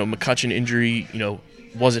 McCutchen injury,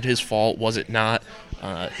 was it his fault? Was it not?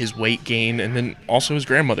 His weight gain, and then also his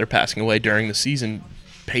grandmother passing away during the season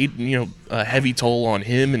paid, a heavy toll on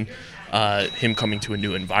him, and him coming to a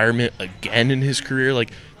new environment again in his career.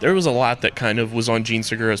 Like, there was a lot that kind of was on Jean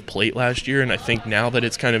Segura's plate last year, and I think now that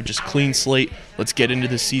it's kind of just clean slate, let's get into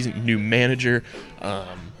the season, new manager.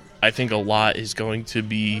 I think a lot is going to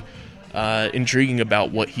be intriguing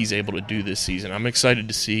about what he's able to do this season. I'm excited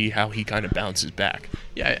to see how he kind of bounces back.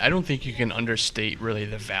 Yeah, I don't think you can understate really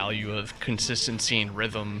the value of consistency and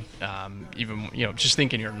rhythm. Even just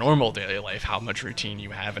think in your normal daily life how much routine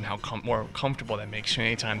you have and how more comfortable that makes you.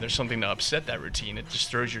 Anytime there's something to upset that routine, it just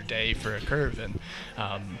throws your day for a curve. And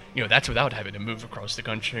that's without having to move across the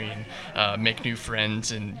country and make new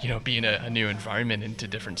friends and be in a new environment into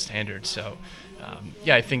different standards. So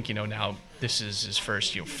I think now this is his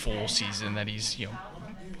first full season that he's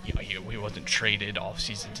he wasn't traded off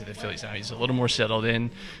season to the Phillies. Now he's a little more settled in.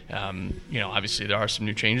 Obviously there are some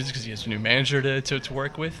new changes because he has a new manager to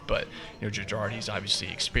work with. But Joe Girardi's obviously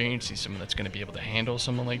experienced. He's someone that's going to be able to handle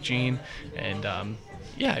someone like Gene. And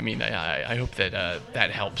I hope that that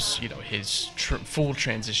helps his full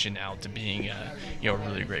transition out to being a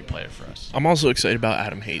really great player for us. I'm also excited about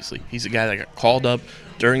Adam Hazley. He's a guy that got called up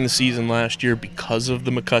during the season last year because of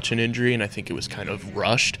the McCutchen injury, and I think it was kind of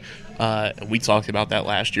rushed. And we talked about that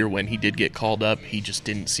last year when he did get called up. He just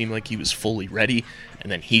didn't seem like he was fully ready,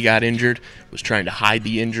 and then he got injured, was trying to hide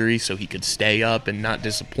the injury so he could stay up and not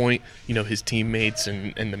disappoint his teammates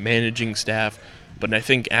and the managing staff. But I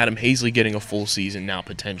think Adam Hazley getting a full season now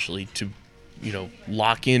potentially to,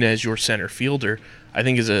 lock in as your center fielder, I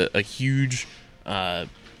think is a huge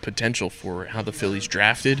potential for how the Phillies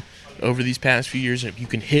drafted over these past few years. And if you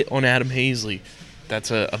can hit on Adam Hazley, that's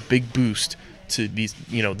a big boost to these,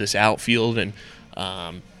 this outfield, and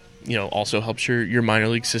also helps your minor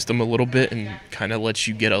league system a little bit and kind of lets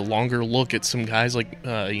you get a longer look at some guys like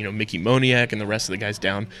Mickey Moniak and the rest of the guys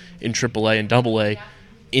down in AAA and AA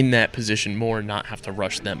in that position more, not have to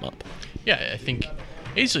rush them up. Yeah, I think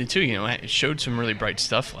Hazley too, showed some really bright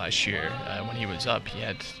stuff last year when he was up. He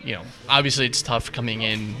had, obviously it's tough coming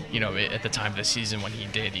in, at the time of the season when he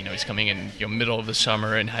did. He's coming in, middle of the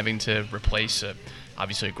summer and having to replace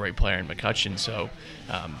obviously a great player in McCutchen. So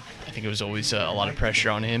I think it was always a lot of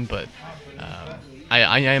pressure on him, but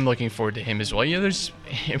I am looking forward to him as well. You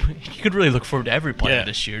could really look forward to every player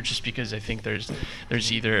this year, just because I think there's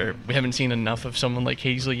either we haven't seen enough of someone like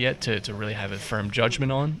Hazley yet to really have a firm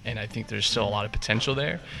judgment on, and I think there's still a lot of potential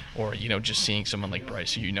there, or just seeing someone like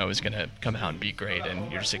Bryce who is going to come out and be great, and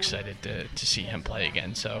you're just excited to see him play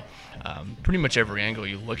again. So pretty much every angle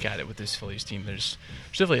you look at it with this Phillies team, there's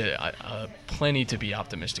definitely plenty to be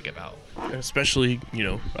optimistic about. Especially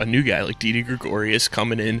a new guy like Didi Gregorius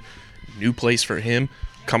coming in. New place for him,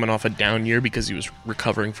 coming off a down year because he was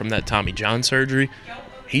recovering from that Tommy John surgery.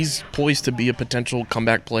 He's poised to be a potential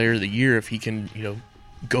comeback player of the year if he can,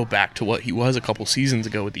 go back to what he was a couple seasons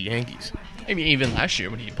ago with the Yankees. I mean, even last year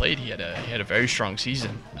when he played, he had a very strong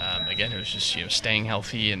season. Again, it was just staying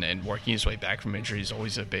healthy and working his way back from injury is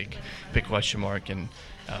always a big question mark. And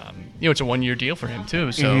it's a 1-year deal for him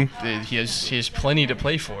too, so he has plenty to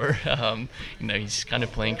play for. He's kind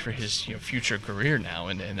of playing for his future career now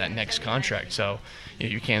and that next contract. So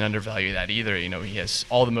you can't undervalue that either. He has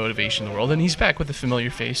all the motivation in the world, and he's back with a familiar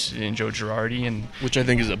face in Joe Girardi, and which I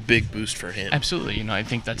think is a big boost for him. Absolutely, I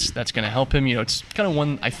think that's going to help him. It's kind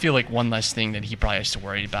of I feel like one less thing that he probably has to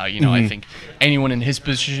worry about. I think anyone in his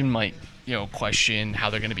position might question how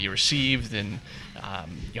they're going to be received, and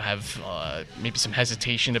you'll have maybe some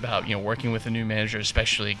hesitation about working with a new manager,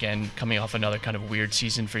 especially again coming off another kind of weird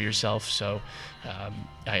season for yourself. So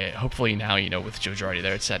hopefully now with Joe Girardi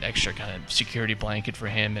there, it's that extra kind of security blanket for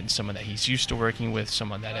him, and someone that he's used to working with,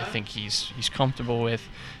 someone that I think he's comfortable with.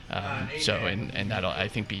 And that'll I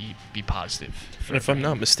think be positive. And if I'm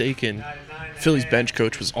not mistaken, Philly's bench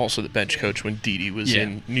coach was also the bench coach when Didi was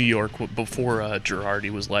in New York before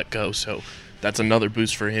Girardi was let go. So that's another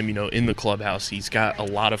boost for him. In the clubhouse, he's got a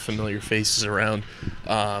lot of familiar faces around.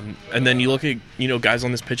 And then you look at guys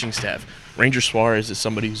on this pitching staff. Ranger Suarez is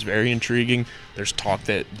somebody who's very intriguing. There's talk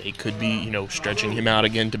that they could be stretching him out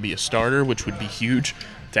again to be a starter, which would be huge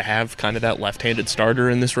to have kind of that left-handed starter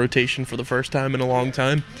in this rotation for the first time in a long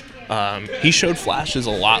time. He showed flashes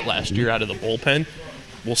a lot last year out of the bullpen.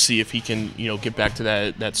 We'll see if he can, get back to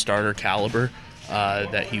that starter caliber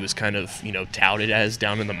that he was kind of, touted as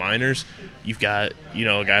down in the minors. You've got,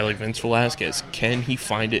 a guy like Vince Velasquez. Can he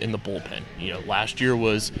find it in the bullpen? Last year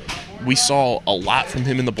we saw a lot from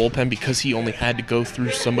him in the bullpen because he only had to go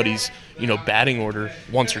through somebody's, batting order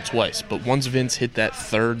once or twice. But once Vince hit that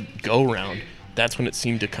third go-round, that's when it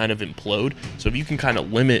seemed to kind of implode. So if you can kind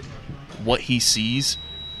of limit what he sees,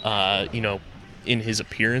 in his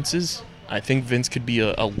appearances, I think Vince could be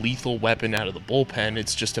a lethal weapon out of the bullpen.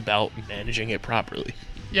 It's just about managing it properly.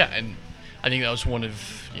 Yeah, and I think that was one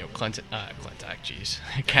of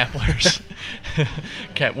Kepler's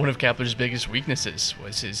one of Kepler's biggest weaknesses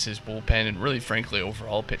was his bullpen and really, frankly,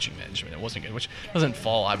 overall pitching management. It wasn't good, which doesn't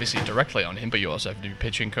fall obviously directly on him, but you also have a new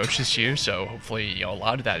pitching coach this year, so hopefully a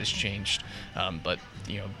lot of that has changed. But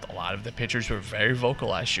a lot of the pitchers were very vocal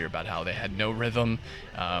last year about how they had no rhythm,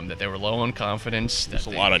 that they were low on confidence. There's a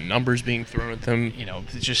lot of numbers being thrown at them.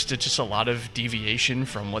 It's just a lot of deviation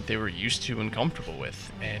from what they were used to and comfortable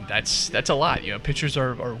with, and that's a lot. Pitchers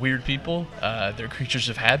are weird people. They're creatures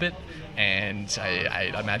of habit, and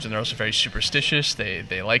I imagine they're also very superstitious.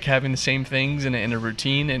 They like having the same things in a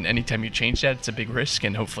routine, and anytime you change that, it's a big risk.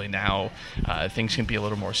 And hopefully now things can be a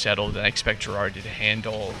little more settled, and I expect Girardi to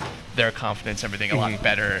handle their confidence, everything a lot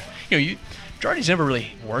better. Girardi's never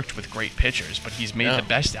really worked with great pitchers, but he's made the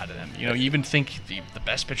best out of them. You even think the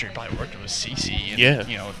best pitcher he probably worked with was CeCe.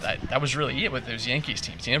 And, that was really it with those Yankees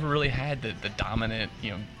teams. He never really had the dominant,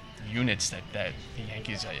 units that the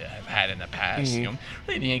Yankees have had in the past.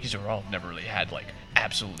 Really the Yankees overall have never really had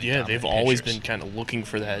absolutely dominant they've always pitchers. been kind of looking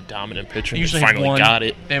for that dominant pitcher. They usually finally got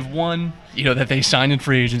it. They have one, that they signed in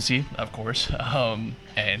free agency, of course,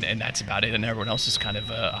 and that's about it. And everyone else is kind of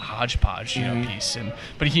a hodgepodge, piece.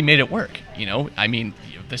 But he made it work.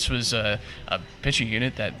 This was a pitching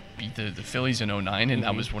unit that beat the Phillies in 2009, and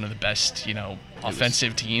that was one of the best,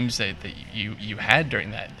 offensive teams that you had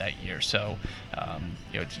during that year. So,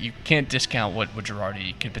 you can't discount what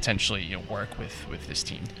Girardi could potentially work with this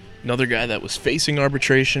team. Another guy that was facing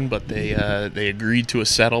arbitration, but they agreed to a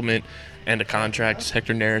settlement and a contract is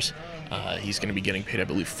Hector Neris. He's going to be getting paid, I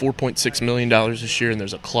believe, $4.6 million this year, and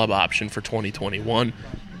there's a club option for 2021.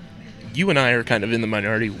 You and I are kind of in the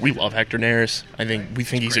minority. We love Hector Neris. We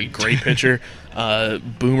think he's a great pitcher.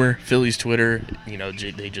 Boomer, Phillies Twitter,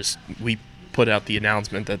 we put out the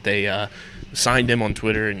announcement that they signed him on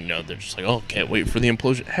Twitter, and they're just like, oh, can't wait for the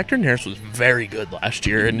implosion. Hector Neris was very good last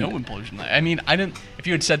year. And no implosion. I didn't. If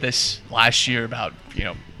you had said this last year about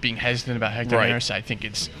being hesitant about Hector Neris, I think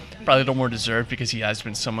it's probably a little more deserved because he has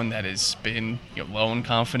been someone that has been low in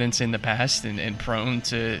confidence in the past and prone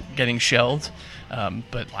to getting shelled.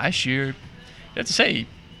 But last year, you have to say,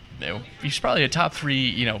 he's probably a top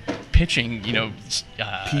 3, pitching,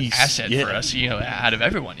 asset for us, out of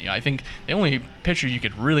everyone. I think the only pitcher you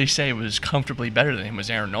could really say was comfortably better than him was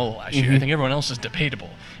Aaron Nola last year. I think everyone else is debatable.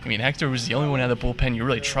 Hector was the only one out of the bullpen you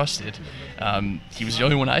really trusted. He was the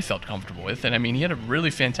only one I felt comfortable with, and he had a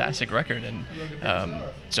really fantastic record. And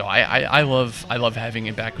so I love having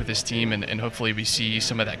him back with this team, and hopefully we see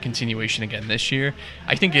some of that continuation again this year.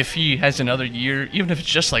 I think if he has another year, even if it's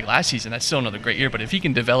just like last season, that's still another great year. But if he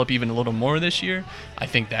can develop even a little more this year, I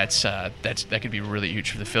think that could be really huge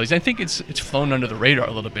for the Phillies. I think it's flown under the radar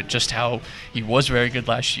a little bit just how he was very good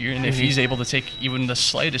last year, and if he's able to take even the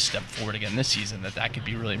slightest step forward again this season, that could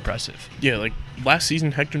be really impressive. Yeah, last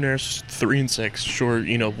season, Hector Neris 3-6. Sure,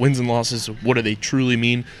 wins and losses. What do they truly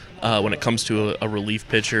mean when it comes to a relief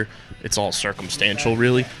pitcher? It's all circumstantial,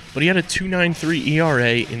 really. But he had a 2.93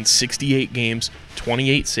 ERA in 68 games,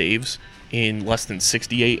 28 saves in less than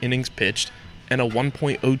 68 innings pitched, and a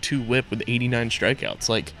 1.02 WHIP with 89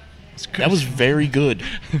 strikeouts. That was very good.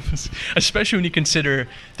 Especially when you consider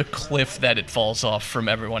the cliff that it falls off from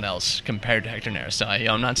everyone else compared to Hector Neris. So,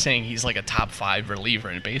 I'm not saying he's like a top 5 reliever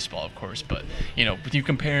in baseball, of course, but, if you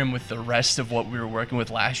compare him with the rest of what we were working with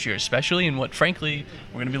last year, especially, and what, frankly,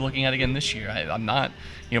 we're going to be looking at again this year, I'm not,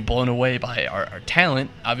 blown away by our talent.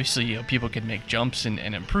 Obviously, people can make jumps and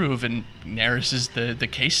improve, and Neris is the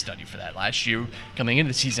case study for that. Last year, coming into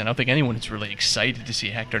the season, I don't think anyone is really excited to see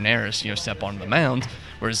Hector Neris, step onto the mound,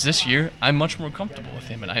 whereas this year, I'm much more comfortable with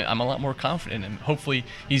him, and I'm a lot more confident, and hopefully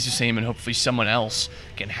he's the same, and hopefully someone else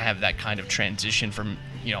can have that kind of transition from,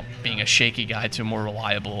 being a shaky guy to a more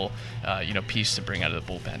reliable, piece to bring out of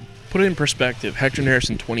the bullpen. Put it in perspective, Hector Neris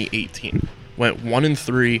in 2018 went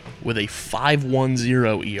 1-3 with a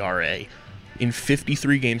 5.10 ERA in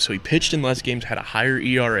 53 games, so he pitched in less games, had a higher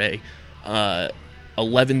ERA,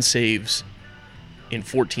 11 saves in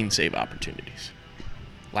 14 save opportunities.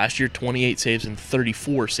 Last year, 28 saves and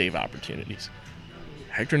 34 save opportunities.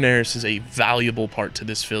 Hector Neris is a valuable part to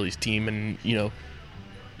this Phillies team, and,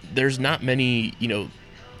 there's not many,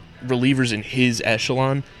 relievers in his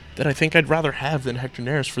echelon that I think I'd rather have than Hector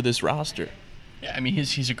Neris for this roster. Yeah,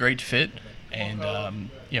 he's a great fit, and,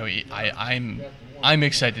 I'm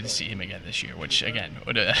excited to see him again this year, which, again,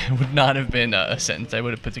 would not have been a sentence I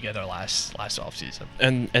would have put together last offseason.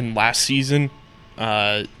 And last season,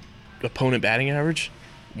 opponent batting average,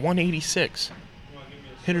 186.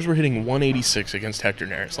 Hitters were hitting 186 against Hector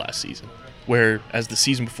Neris last season, whereas the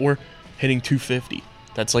season before, hitting 250.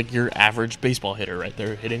 That's like your average baseball hitter right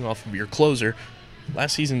there, hitting off of your closer.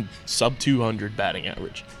 Last season, sub 200 batting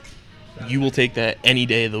average. You will take that any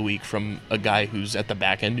day of the week from a guy who's at the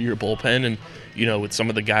back end of your bullpen. And, with some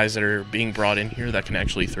of the guys that are being brought in here that can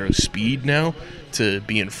actually throw speed now to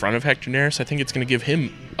be in front of Hector Neris, I think it's going to give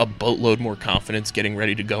him a boatload more confidence getting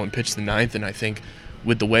ready to go and pitch the ninth. And I think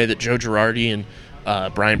with the way that Joe Girardi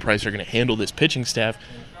and Brian Price are going to handle this pitching staff,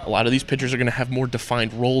 a lot of these pitchers are going to have more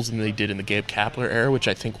defined roles than they did in the Gabe Kapler era, which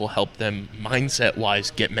I think will help them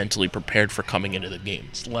mindset-wise get mentally prepared for coming into the game.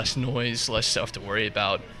 It's less noise, less stuff to worry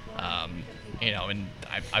about. And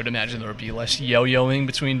I would imagine there would be less yo-yoing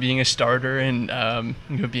between being a starter and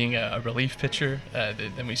being a relief pitcher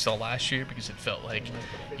than we saw last year, because it felt like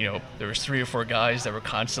there was 3 or 4 guys that were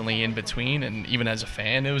constantly in between, and even as a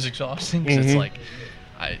fan it was exhausting because it's like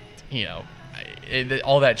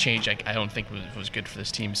all that change I don't think was good for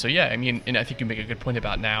this team. So yeah, I mean, and I think you make a good point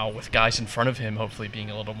about now with guys in front of him hopefully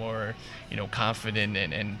being a little more confident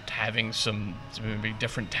and having some maybe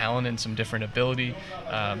different talent and some different ability.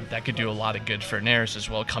 That could do a lot of good for Neris as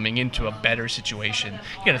well, coming into a better situation.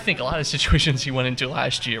 You got to think a lot of situations he went into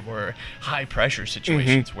last year were high pressure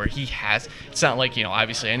situations where he has. It's not like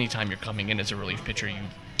obviously anytime you're coming in as a relief pitcher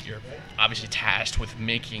you're obviously tasked with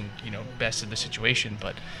making best of the situation,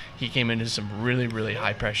 but he came into some really, really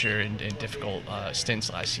high pressure and difficult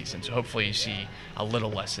stints last season. So hopefully you see a little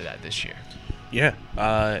less of that this year. Yeah,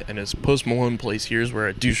 and as Post Malone plays here, we're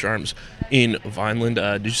at Ducharmes in Vineland.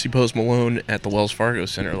 Did you see Post Malone at the Wells Fargo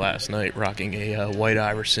Center last night rocking a white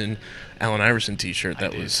Allen Iverson t-shirt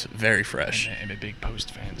that was very fresh? I'm a big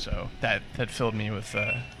Post fan, so that filled me with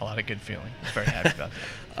a lot of good feeling. I was very happy about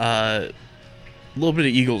that. A little bit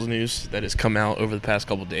of Eagles news that has come out over the past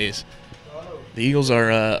couple days. The Eagles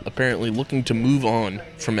are apparently looking to move on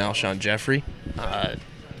from Alshon Jeffrey.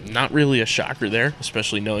 Not really a shocker there,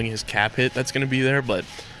 especially knowing his cap hit that's going to be there, but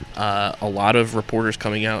a lot of reporters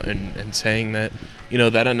coming out and saying that,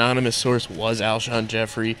 that anonymous source was Alshon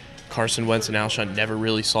Jeffrey. Carson Wentz and Alshon never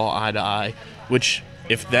really saw eye to eye, which,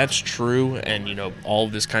 if that's true and, all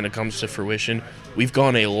of this kind of comes to fruition, we've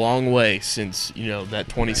gone a long way since, that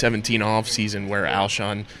 2017 offseason where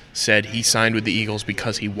Alshon said he signed with the Eagles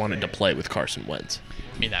because he wanted to play with Carson Wentz.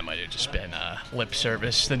 I mean, that might have just been lip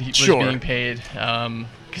service that he was being paid,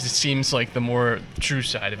 because it seems like the more true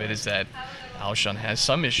side of it is that Alshon has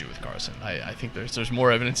some issue with Carson. I think there's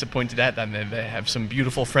more evidence to point to that than they have some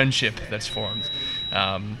beautiful friendship that's formed.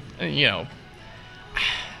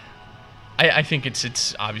 I think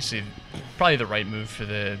it's obviously probably the right move for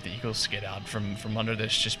the Eagles to get out from under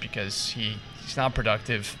this, just because he's not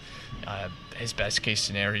productive. His best case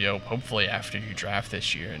scenario, hopefully after you draft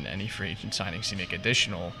this year and any free agent signings you make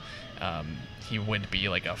additional, he would be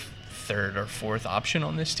like a 3rd or 4th option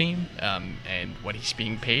on this team. And what he's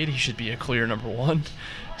being paid, he should be a clear number 1.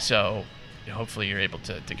 So hopefully you're able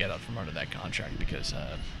to get out from under that contract, because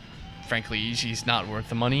frankly, he's not worth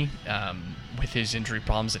the money. With his injury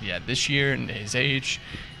problems that he had this year and his age,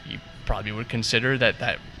 you probably would consider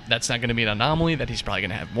that's not going to be an anomaly, that he's probably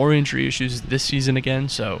going to have more injury issues this season again.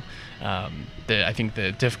 So I think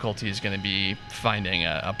the difficulty is going to be finding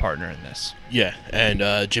a partner in this. Yeah,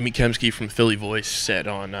 and Jimmy Kemsky from Philly Voice said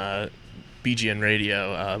on BGN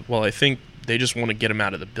Radio, well, I think they just want to get him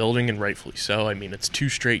out of the building, and rightfully so. I mean, it's 2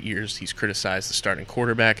 straight years he's criticized the starting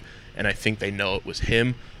quarterback, and I think they know it was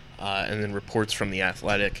him. And then reports from The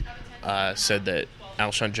Athletic said that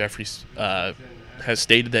Alshon Jeffrey has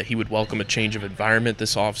stated that he would welcome a change of environment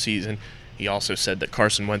this offseason. He also said that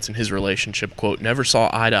Carson Wentz and his relationship, quote, never saw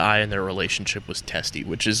eye to eye and their relationship was testy,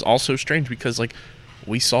 which is also strange because,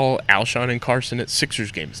 we saw Alshon and Carson at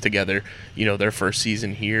Sixers games together, their first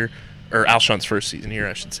season here, or Alshon's first season here,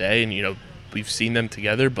 I should say, and, we've seen them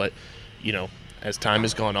together, but, as time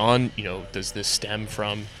has gone on, does this stem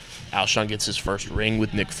from Alshon gets his first ring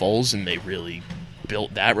with Nick Foles and they really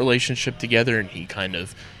built that relationship together, and he kind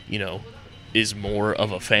of, is more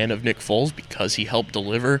of a fan of Nick Foles because he helped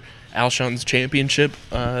deliver Alshon's championship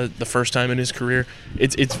the first time in his career.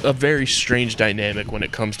 It's a very strange dynamic when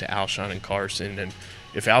it comes to Alshon and Carson, and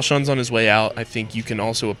if Alshon's on his way out, I think you can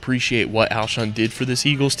also appreciate what Alshon did for this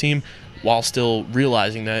Eagles team while still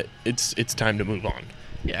realizing that it's time to move on.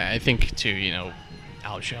 Yeah, I think too,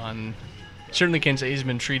 Alshon certainly can't say he's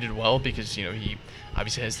been treated well, because he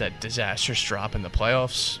obviously has that disastrous drop in the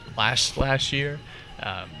playoffs last year.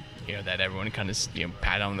 That everyone kind of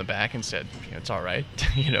pat on the back and said, it's all right,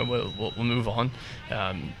 we'll move on.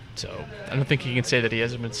 So I don't think you can say that he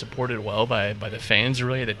hasn't been supported well by the fans or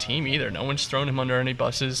really the team either. No one's thrown him under any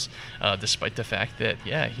buses, despite the fact that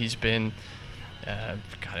he's been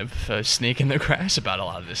kind of a snake in the grass about a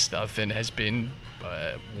lot of this stuff, and has been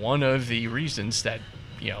one of the reasons that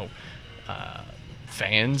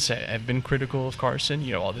fans have been critical of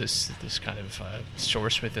Carson. All this kind of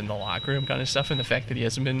source within the locker room kind of stuff, and the fact that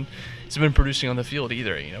he's been producing on the field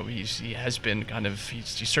either. He has been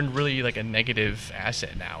he's turned really like a negative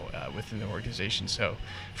asset now within the organization. So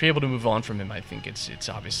if you're able to move on from him, I think it's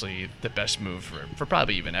obviously the best move for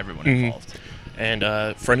probably even everyone involved. And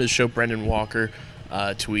friend of the show, Brendan Walker,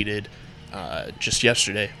 tweeted just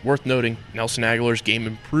yesterday, worth noting, Nelson Aguilar's game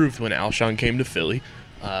improved when Alshon came to Philly.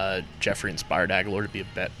 Jeffrey inspired Aguilar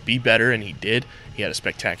to be better, and he did. He had a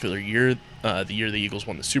spectacular year, the year the Eagles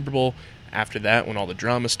won the Super Bowl. After that, when all the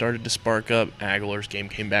drama started to spark up, Aguilar's game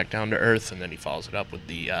came back down to earth, and then he follows it up with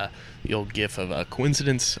the old gif of a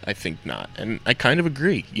coincidence. I think not, and I kind of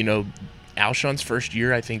agree. Alshon's first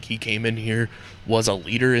year, I think he came in here, was a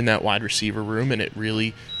leader in that wide receiver room, and it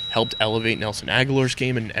really helped elevate Nelson Aguilar's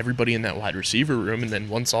game and everybody in that wide receiver room. And then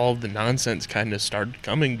once all of the nonsense kind of started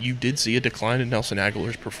coming, you did see a decline in Nelson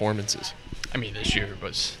Aguilar's performances. I mean,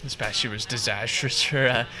 this past year was disastrous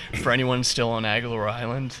for anyone still on Aguilar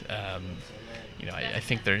Island. I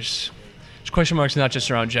think there's question marks not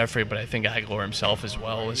just around Jeffrey, but I think Aguilar himself as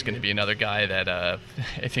well is going to be another guy that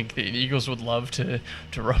I think the Eagles would love to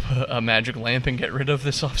rub a magic lamp and get rid of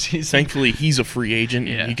this offseason. Thankfully, he's a free agent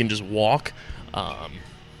and he can just walk.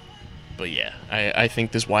 But yeah, I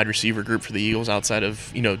think this wide receiver group for the Eagles, outside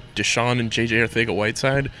of Deshaun and J.J.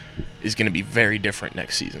 Arcega-Whiteside, is going to be very different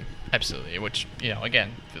next season. Absolutely, which,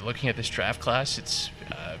 again, looking at this draft class, it's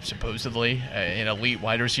supposedly an elite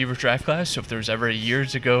wide receiver draft class. So if there's ever a year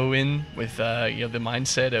to go in with the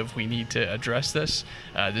mindset of we need to address this,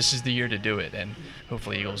 this is the year to do it, and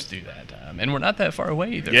hopefully Eagles do that. And we're not that far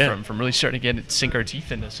away either from really starting to sink our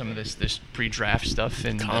teeth into some of this pre-draft stuff.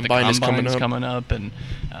 And Combine is coming up, and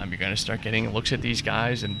you're going to start getting looks at these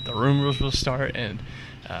guys, and the rumors will start, and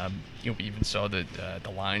we even saw that the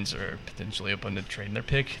Lions are potentially open to trading their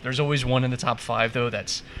pick. There's always one in the top 5, though,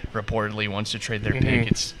 that's reportedly wants to trade their pick.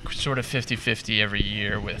 It's sort of 50-50 every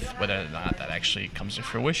year with whether or not that actually comes to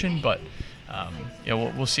fruition. But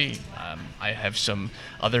we'll see. I have some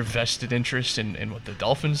other vested interest in what the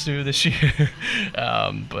Dolphins do this year,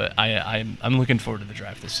 but I'm looking forward to the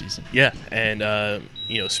draft this season. Yeah, and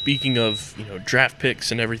speaking of draft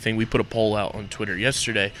picks and everything, we put a poll out on Twitter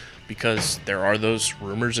yesterday because there are those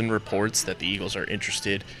rumors and reports that the Eagles are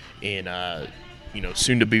interested in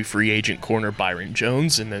soon-to-be free agent corner Byron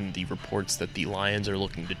Jones, and then the reports that the Lions are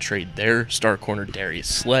looking to trade their star corner Darius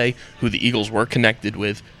Slay, who the Eagles were connected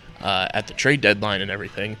with at the trade deadline and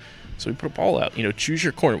everything. So we put a poll out, choose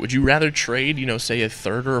your corner. Would you rather trade, say a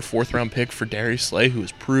 3rd or a 4th round pick for Darius Slay, who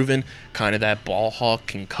has proven kind of that ball hawk,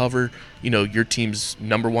 can cover, your team's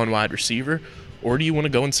number 1 wide receiver? Or do you want to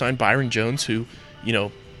go and sign Byron Jones, who,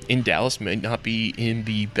 in Dallas may not be in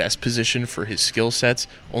the best position for his skill sets,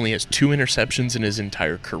 only has 2 interceptions in his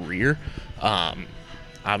entire career.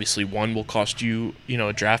 Obviously, one will cost you,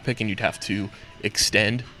 a draft pick, and you'd have to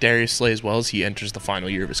extend Darius Slay as well as he enters the final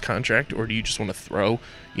year of his contract. Or do you just want to throw,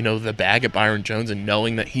 the bag at Byron Jones, and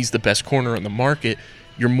knowing that he's the best corner on the market,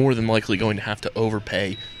 you're more than likely going to have to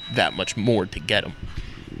overpay that much more to get him?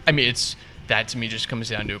 I mean, that to me just comes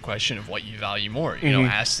down to a question of what you value more,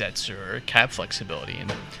 assets or cap flexibility.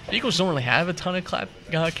 And the Eagles don't really have a ton of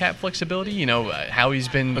cap flexibility. How he's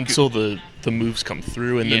been until the moves come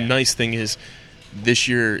through. And the nice thing is, this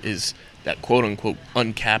year is that quote-unquote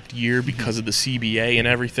uncapped year because of the CBA and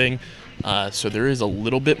everything. So there is a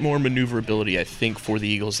little bit more maneuverability, I think, for the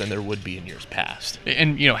Eagles than there would be in years past.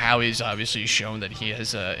 And Howie's obviously shown that he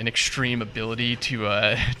has an extreme ability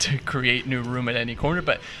to create new room at any corner.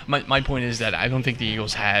 But my point is that I don't think the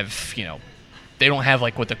Eagles have, they don't have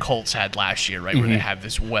like what the Colts had last year, right, where they have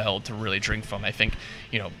this well to really drink from. I think,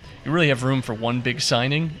 you really have room for one big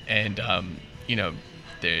signing, and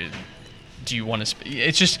do you want to?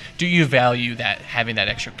 It's just, do you value that, having that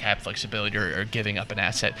extra cap flexibility, or giving up an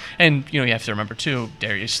asset? And you have to remember too,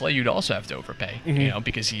 Darius Slay, you'd also have to overpay,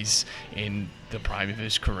 because he's in the prime of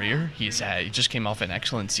his career. He just came off an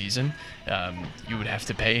excellent season. You would have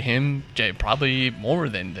to pay him probably more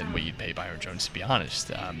than what you'd pay Byron Jones, to be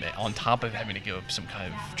honest, on top of having to give up some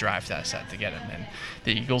kind of draft asset to get him. And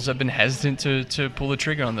the Eagles have been hesitant to pull the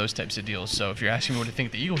trigger on those types of deals. So if you're asking me what I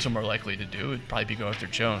think the Eagles are more likely to do, it'd probably be go after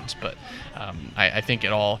Jones. But I think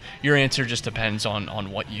your answer just depends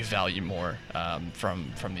on what you value more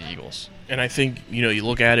from the Eagles. And I think, you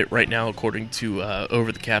look at it right now, according to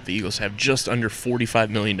Over the Cap, the Eagles have just under $45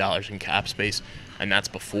 million in cap space, and that's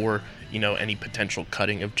before, any potential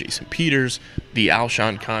cutting of Jason Peters, the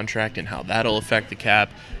Alshon contract and how that'll affect the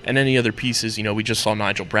cap, and any other pieces. We just saw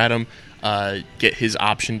Nigel Bradham get his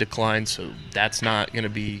option declined, so that's not going to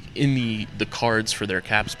be in the cards for their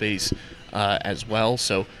cap space as well.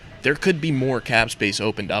 So there could be more cap space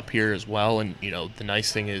opened up here as well. And, the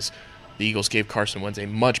nice thing is the Eagles gave Carson Wentz a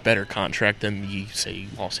much better contract than the, say,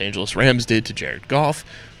 Los Angeles Rams did to Jared Goff,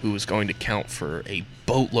 who was going to count for a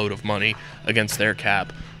boatload of money against their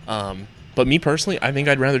cap. But me personally, I think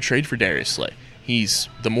I'd rather trade for Darius Slay. He's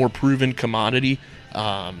the more proven commodity.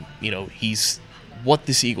 He's what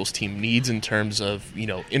this Eagles team needs in terms of,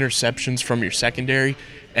 interceptions from your secondary.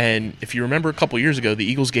 And if you remember a couple years ago, the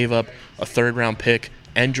Eagles gave up a third-round pick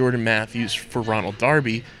and Jordan Matthews for Ronald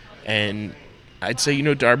Darby. And I'd say,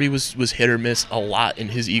 Darby was hit or miss a lot in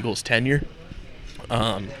his Eagles tenure.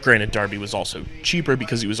 Granted, Darby was also cheaper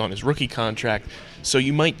because he was on his rookie contract. So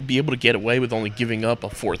you might be able to get away with only giving up a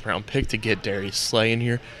fourth-round pick to get Darius Slay in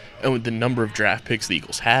here. And with the number of draft picks the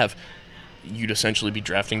Eagles have, you'd essentially be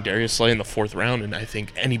drafting Darius Slay in the fourth round, and I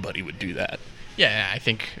think anybody would do that. Yeah, I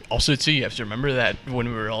think also, too, you have to remember that when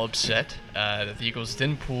we were all upset that the Eagles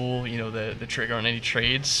didn't pull, the trigger on any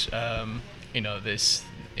trades, this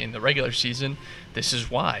in the regular season, this is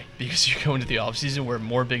why. Because you go into the offseason where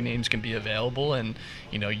more big names can be available and,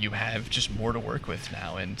 you have just more to work with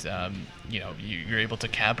now. And, you're able to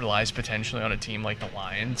capitalize potentially on a team like the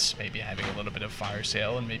Lions, maybe having a little bit of fire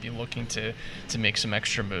sale and maybe looking to make some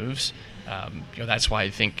extra moves. That's why I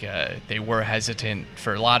think they were hesitant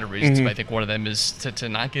for a lot of reasons. But I think one of them is to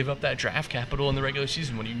not give up that draft capital in the regular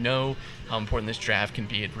season when you know how important this draft can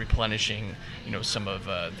be at replenishing, some of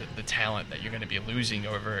the talent that you're going to be losing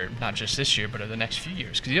over not just this year but over the next few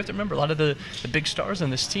years. Because you have to remember a lot of the big stars on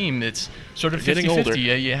this team, it's sort of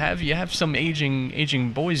 50-50. You have some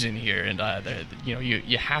aging boys in here, and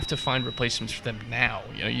you have to find replacements for them now.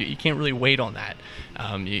 You can't really wait on that.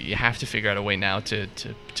 You have to figure out a way now to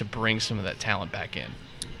bring some of that talent back in.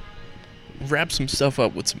 Wrap some stuff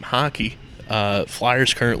up with some hockey.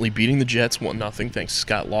 Flyers currently beating the Jets 1-0 thanks to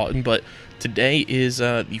Scott Lawton, but today is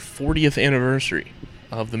the 40th anniversary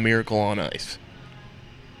of the Miracle on Ice.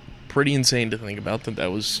 Pretty insane to think about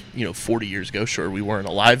that was 40 years ago. Sure, we weren't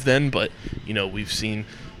alive then, but we've seen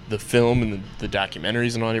the film and the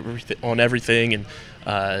documentaries and on everything, and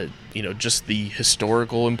just the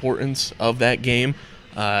historical importance of that game.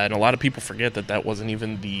 And a lot of people forget that wasn't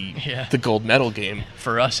even the gold medal game.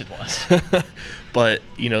 For us, it was. But,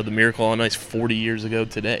 the Miracle on Ice 40 years ago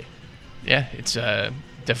today. Yeah, it's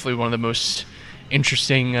definitely one of the most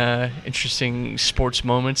interesting sports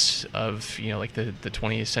moments of, the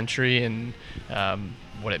 20th century and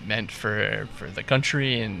what it meant for the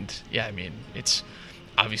country. And, yeah, I mean, it's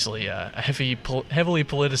obviously a heavily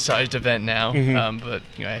politicized event now, but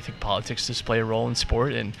I think politics does play a role in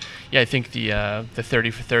sport, and I think the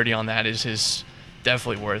 30 for 30 on that is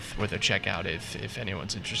definitely worth a check out if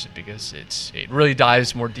anyone's interested, because it really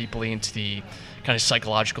dives more deeply into the kind of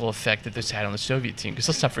psychological effect that this had on the Soviet team. Because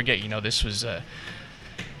let's not forget, this was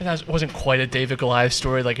it wasn't quite a David Goliath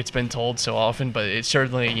story like it's been told so often, but it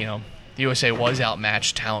certainly the USA was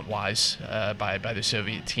outmatched talent-wise by the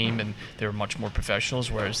Soviet team, and they were much more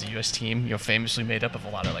professionals, whereas the U.S. team, famously made up of a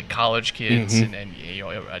lot of college kids and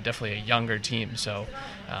definitely a younger team. So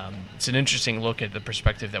it's an interesting look at the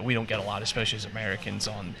perspective that we don't get a lot, especially as Americans,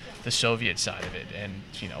 on the Soviet side of it. And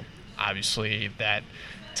obviously that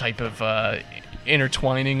type of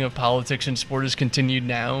intertwining of politics and sport has continued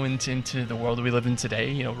now into the world we live in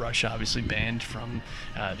today. Russia obviously banned from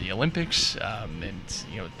the Olympics, and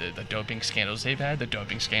the doping scandals they've had, the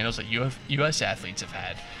doping scandals that U.S. athletes have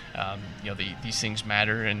had. These things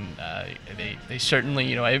matter, and they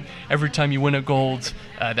certainly, every time you win a gold,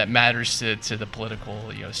 that matters to the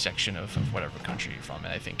political section of whatever country you're from.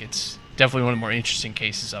 And I think it's definitely one of the more interesting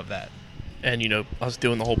cases of that. And, us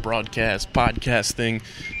doing the whole podcast thing,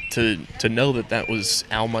 to know that was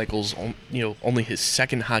Al Michaels, only his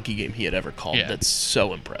second hockey game he had ever called. Yeah. That's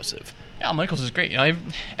so impressive. Yeah, Al Michaels is great.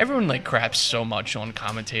 Everyone craps so much on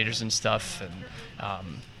commentators and stuff, and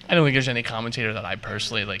I don't think there's any commentator that I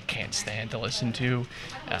personally can't stand to listen to.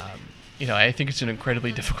 I think it's an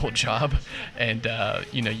incredibly difficult job, and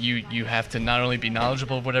you have to not only be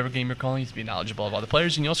knowledgeable of whatever game you're calling, you have to be knowledgeable of all the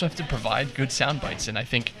players, and you also have to provide good sound bites. And I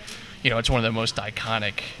think it's one of the most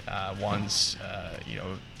iconic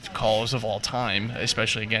calls of all time,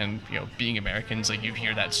 especially, again, being Americans, you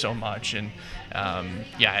hear that so much. And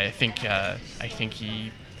I think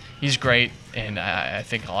he's great, and I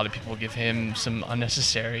think a lot of people give him some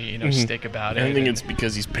unnecessary stick about it. I think it's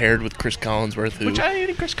because he's paired with Chris Collinsworth, which I don't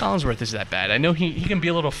think Chris Collinsworth is that bad. I know he can be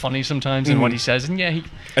a little funny sometimes in what he says, and I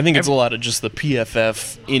think it's a lot of just the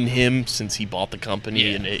PFF in him since he bought the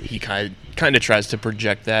company, and he kind of tries to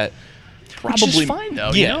project that. Probably, which is fine,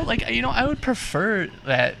 though. Yeah. I would prefer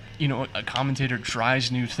that, a commentator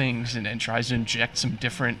tries new things and tries to inject some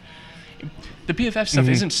different the PFF stuff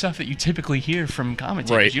isn't stuff that you typically hear from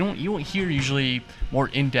commentators. Right. You don't hear usually more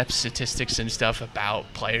in-depth statistics and stuff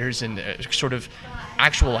about players and sort of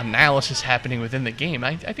actual analysis happening within the game.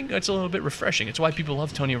 I think that's a little bit refreshing. It's why people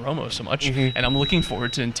love Tony Romo so much. And I'm looking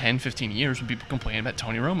forward to in 10, 15 years when people complain about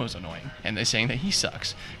Tony Romo's annoying and they're saying that he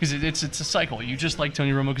sucks. Because it's a cycle. You just like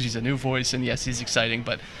Tony Romo because he's a new voice, and yes, he's exciting,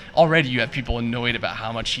 but already you have people annoyed about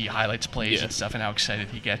how much he highlights plays and stuff and how excited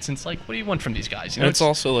he gets. And it's like, what do you want from these guys? You know, And it's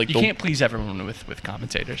also like you can't please everyone with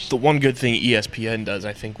commentators. the one good thing ESPN does,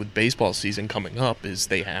 I think, with baseball season coming up is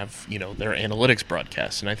they have, their analytics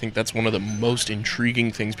broadcasts. And I think that's one of the most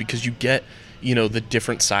intriguing things because you get, the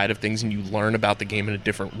different side of things and you learn about the game in a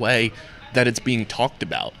different way that it's being talked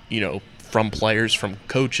about, from players, from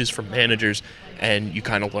coaches, from managers, and you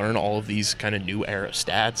kind of learn all of these kind of new era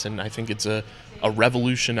stats. And I think it's a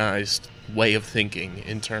revolutionized way of thinking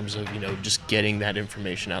in terms of, just getting that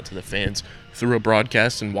information out to the fans through a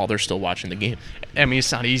broadcast and while they're still watching the game. I mean,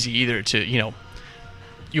 it's not easy either to,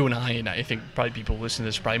 you and I think probably people listening to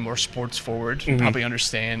this probably more sports forward, probably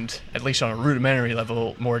understand, at least on a rudimentary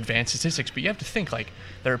level, more advanced statistics. But you have to think, like,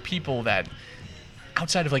 there are people that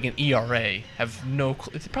outside of like an ERA have no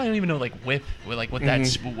clue. They probably don't even know like WHIP, like what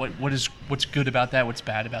that's what's good about that, what's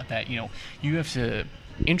bad about that. You have to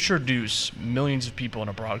introduce millions of people in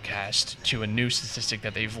a broadcast to a new statistic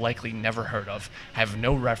that they've likely never heard of, have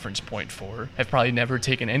no reference point for, have probably never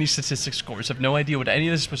taken any statistics course, have no idea what any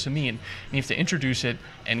of this is supposed to mean. And you have to introduce it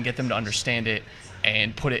and get them to understand it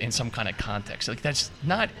and put it in some kind of context. Like, that's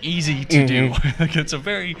not easy to do. Like, it's a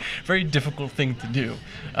very, very difficult thing to do.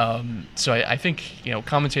 So I think,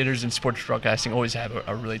 commentators in sports broadcasting always have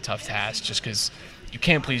a really tough task just because you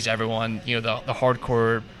can't please everyone. The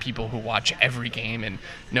hardcore people who watch every game and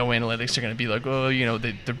no analytics are going to be like, oh,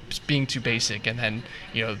 they're being too basic. And then,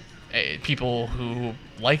 people who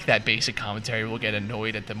like that basic commentary will get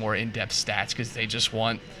annoyed at the more in-depth stats because they just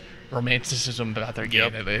want romanticism about their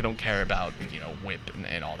game. They don't care about, WHIP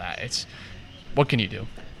and all that. It's, what can you do?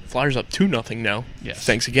 Flyers up 2-0 now. Yes.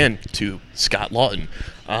 Thanks again to Scott Lawton.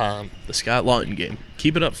 The Scott Lawton game.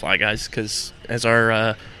 Keep it up, Fly guys, because as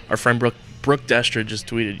our friend Brooke Destra just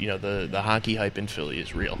tweeted, the hockey hype in Philly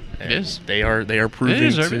is real. It is. They are proving They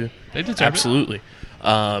deserve to. it. They deserve absolutely.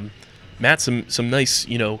 Matt, some nice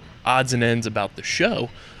odds and ends about the show.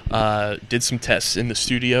 Did some tests in the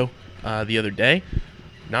studio the other day.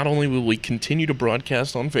 Not only will we continue to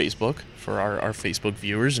broadcast on Facebook for our Facebook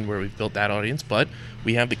viewers and where we've built that audience, but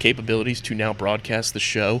we have the capabilities to now broadcast the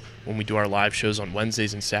show when we do our live shows on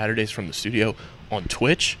Wednesdays and Saturdays from the studio on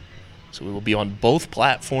Twitch. So we will be on both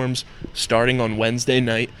platforms starting on Wednesday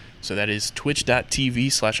night. So that is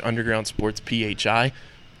twitch.tv/undergroundsportsphi.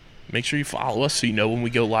 Make sure you follow us so you know when we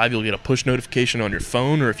go live. You'll get a push notification on your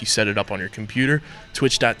phone, or if you set it up on your computer,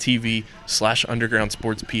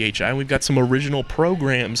 twitch.tv/undergroundsportsphi. And we've got some original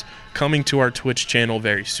programs coming to our Twitch channel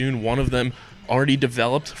very soon. One of them already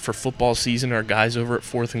developed for football season. Our guys over at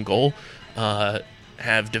 4th and Goal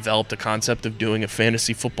have developed a concept of doing a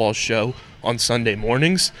fantasy football show on Sunday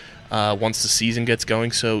mornings once the season gets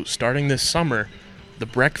going. So starting this summer, the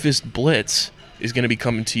Breakfast Blitz is going to be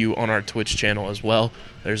coming to you on our Twitch channel as well.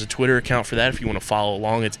 There's a Twitter account for that if you want to follow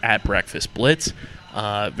along. It's @BreakfastBlitz.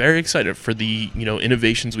 Very excited for the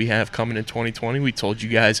innovations we have coming in 2020. We told you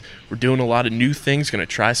guys we're doing a lot of new things, going to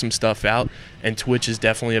try some stuff out, and Twitch is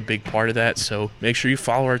definitely a big part of that. So make sure you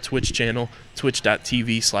follow our Twitch channel,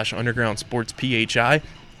 twitch.tv/undergroundsportsphi.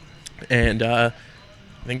 And I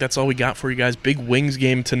think that's all we got for you guys. Big Wings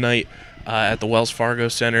game tonight at the Wells Fargo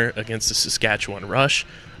Center against the Saskatchewan Rush.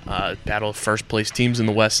 Battle of first place teams in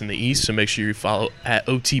the West and the East, so make sure you follow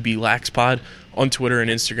 @OTBLaxPod on Twitter and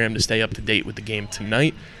Instagram to stay up to date with the game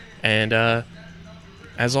tonight. And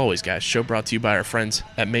as always, guys, show brought to you by our friends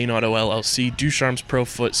at Main Auto LLC, Ducharme's Pro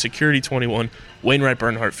Foot, Security 21, Wainwright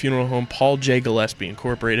Bernhardt Funeral Home, Paul J. Gillespie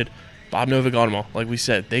Incorporated, Bob Novick Automall. Like we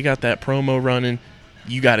said, they got that promo running.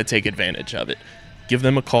 You got to take advantage of it. Give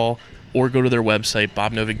them a call or go to their website,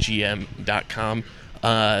 bobnovickgm.com.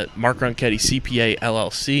 Mark Ronchetti, CPA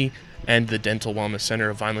LLC, and the Dental Wellness Center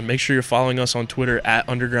of Vineland. Make sure you're following us on Twitter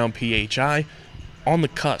 @UndergroundPHI. On the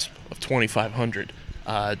cusp of 2,500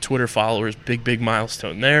 Twitter followers, big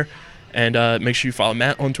milestone there. And make sure you follow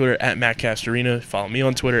Matt on Twitter @MattCastorina. Follow me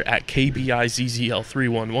on Twitter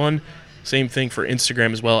 @KBIZZL311. Same thing for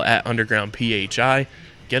Instagram as well @UndergroundPHI.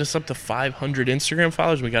 Get us up to 500 Instagram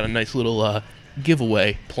followers. We got a nice little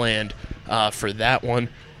giveaway planned for that one.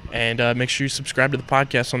 And make sure you subscribe to the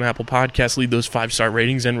podcast on Apple Podcasts. Leave those 5-star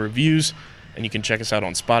ratings and reviews. And you can check us out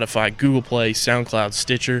on Spotify, Google Play, SoundCloud,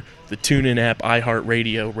 Stitcher, the TuneIn app,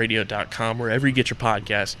 iHeartRadio, radio.com, wherever you get your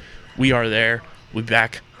podcasts. We are there. We'll be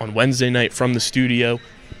back on Wednesday night from the studio.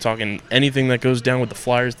 talking anything that goes down with the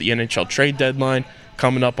Flyers, the NHL trade deadline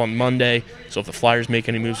coming up on Monday. So if the Flyers make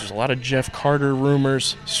any moves, there's a lot of Jeff Carter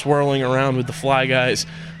rumors swirling around with the Fly guys.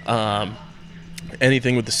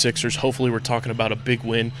 Anything with the Sixers. Hopefully we're talking about a big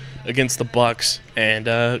win against the Bucks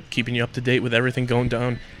and keeping you up to date with everything going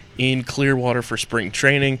down in Clearwater for spring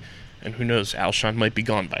training. And who knows, Alshon might be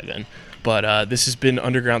gone by then. But this has been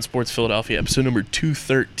Underground Sports Philadelphia, episode number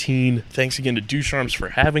 213. Thanks again to Ducharmes for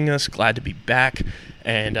having us. Glad to be back.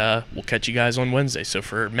 And we'll catch you guys on Wednesday. So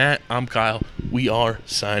for Matt, I'm Kyle. We are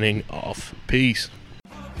signing off. Peace.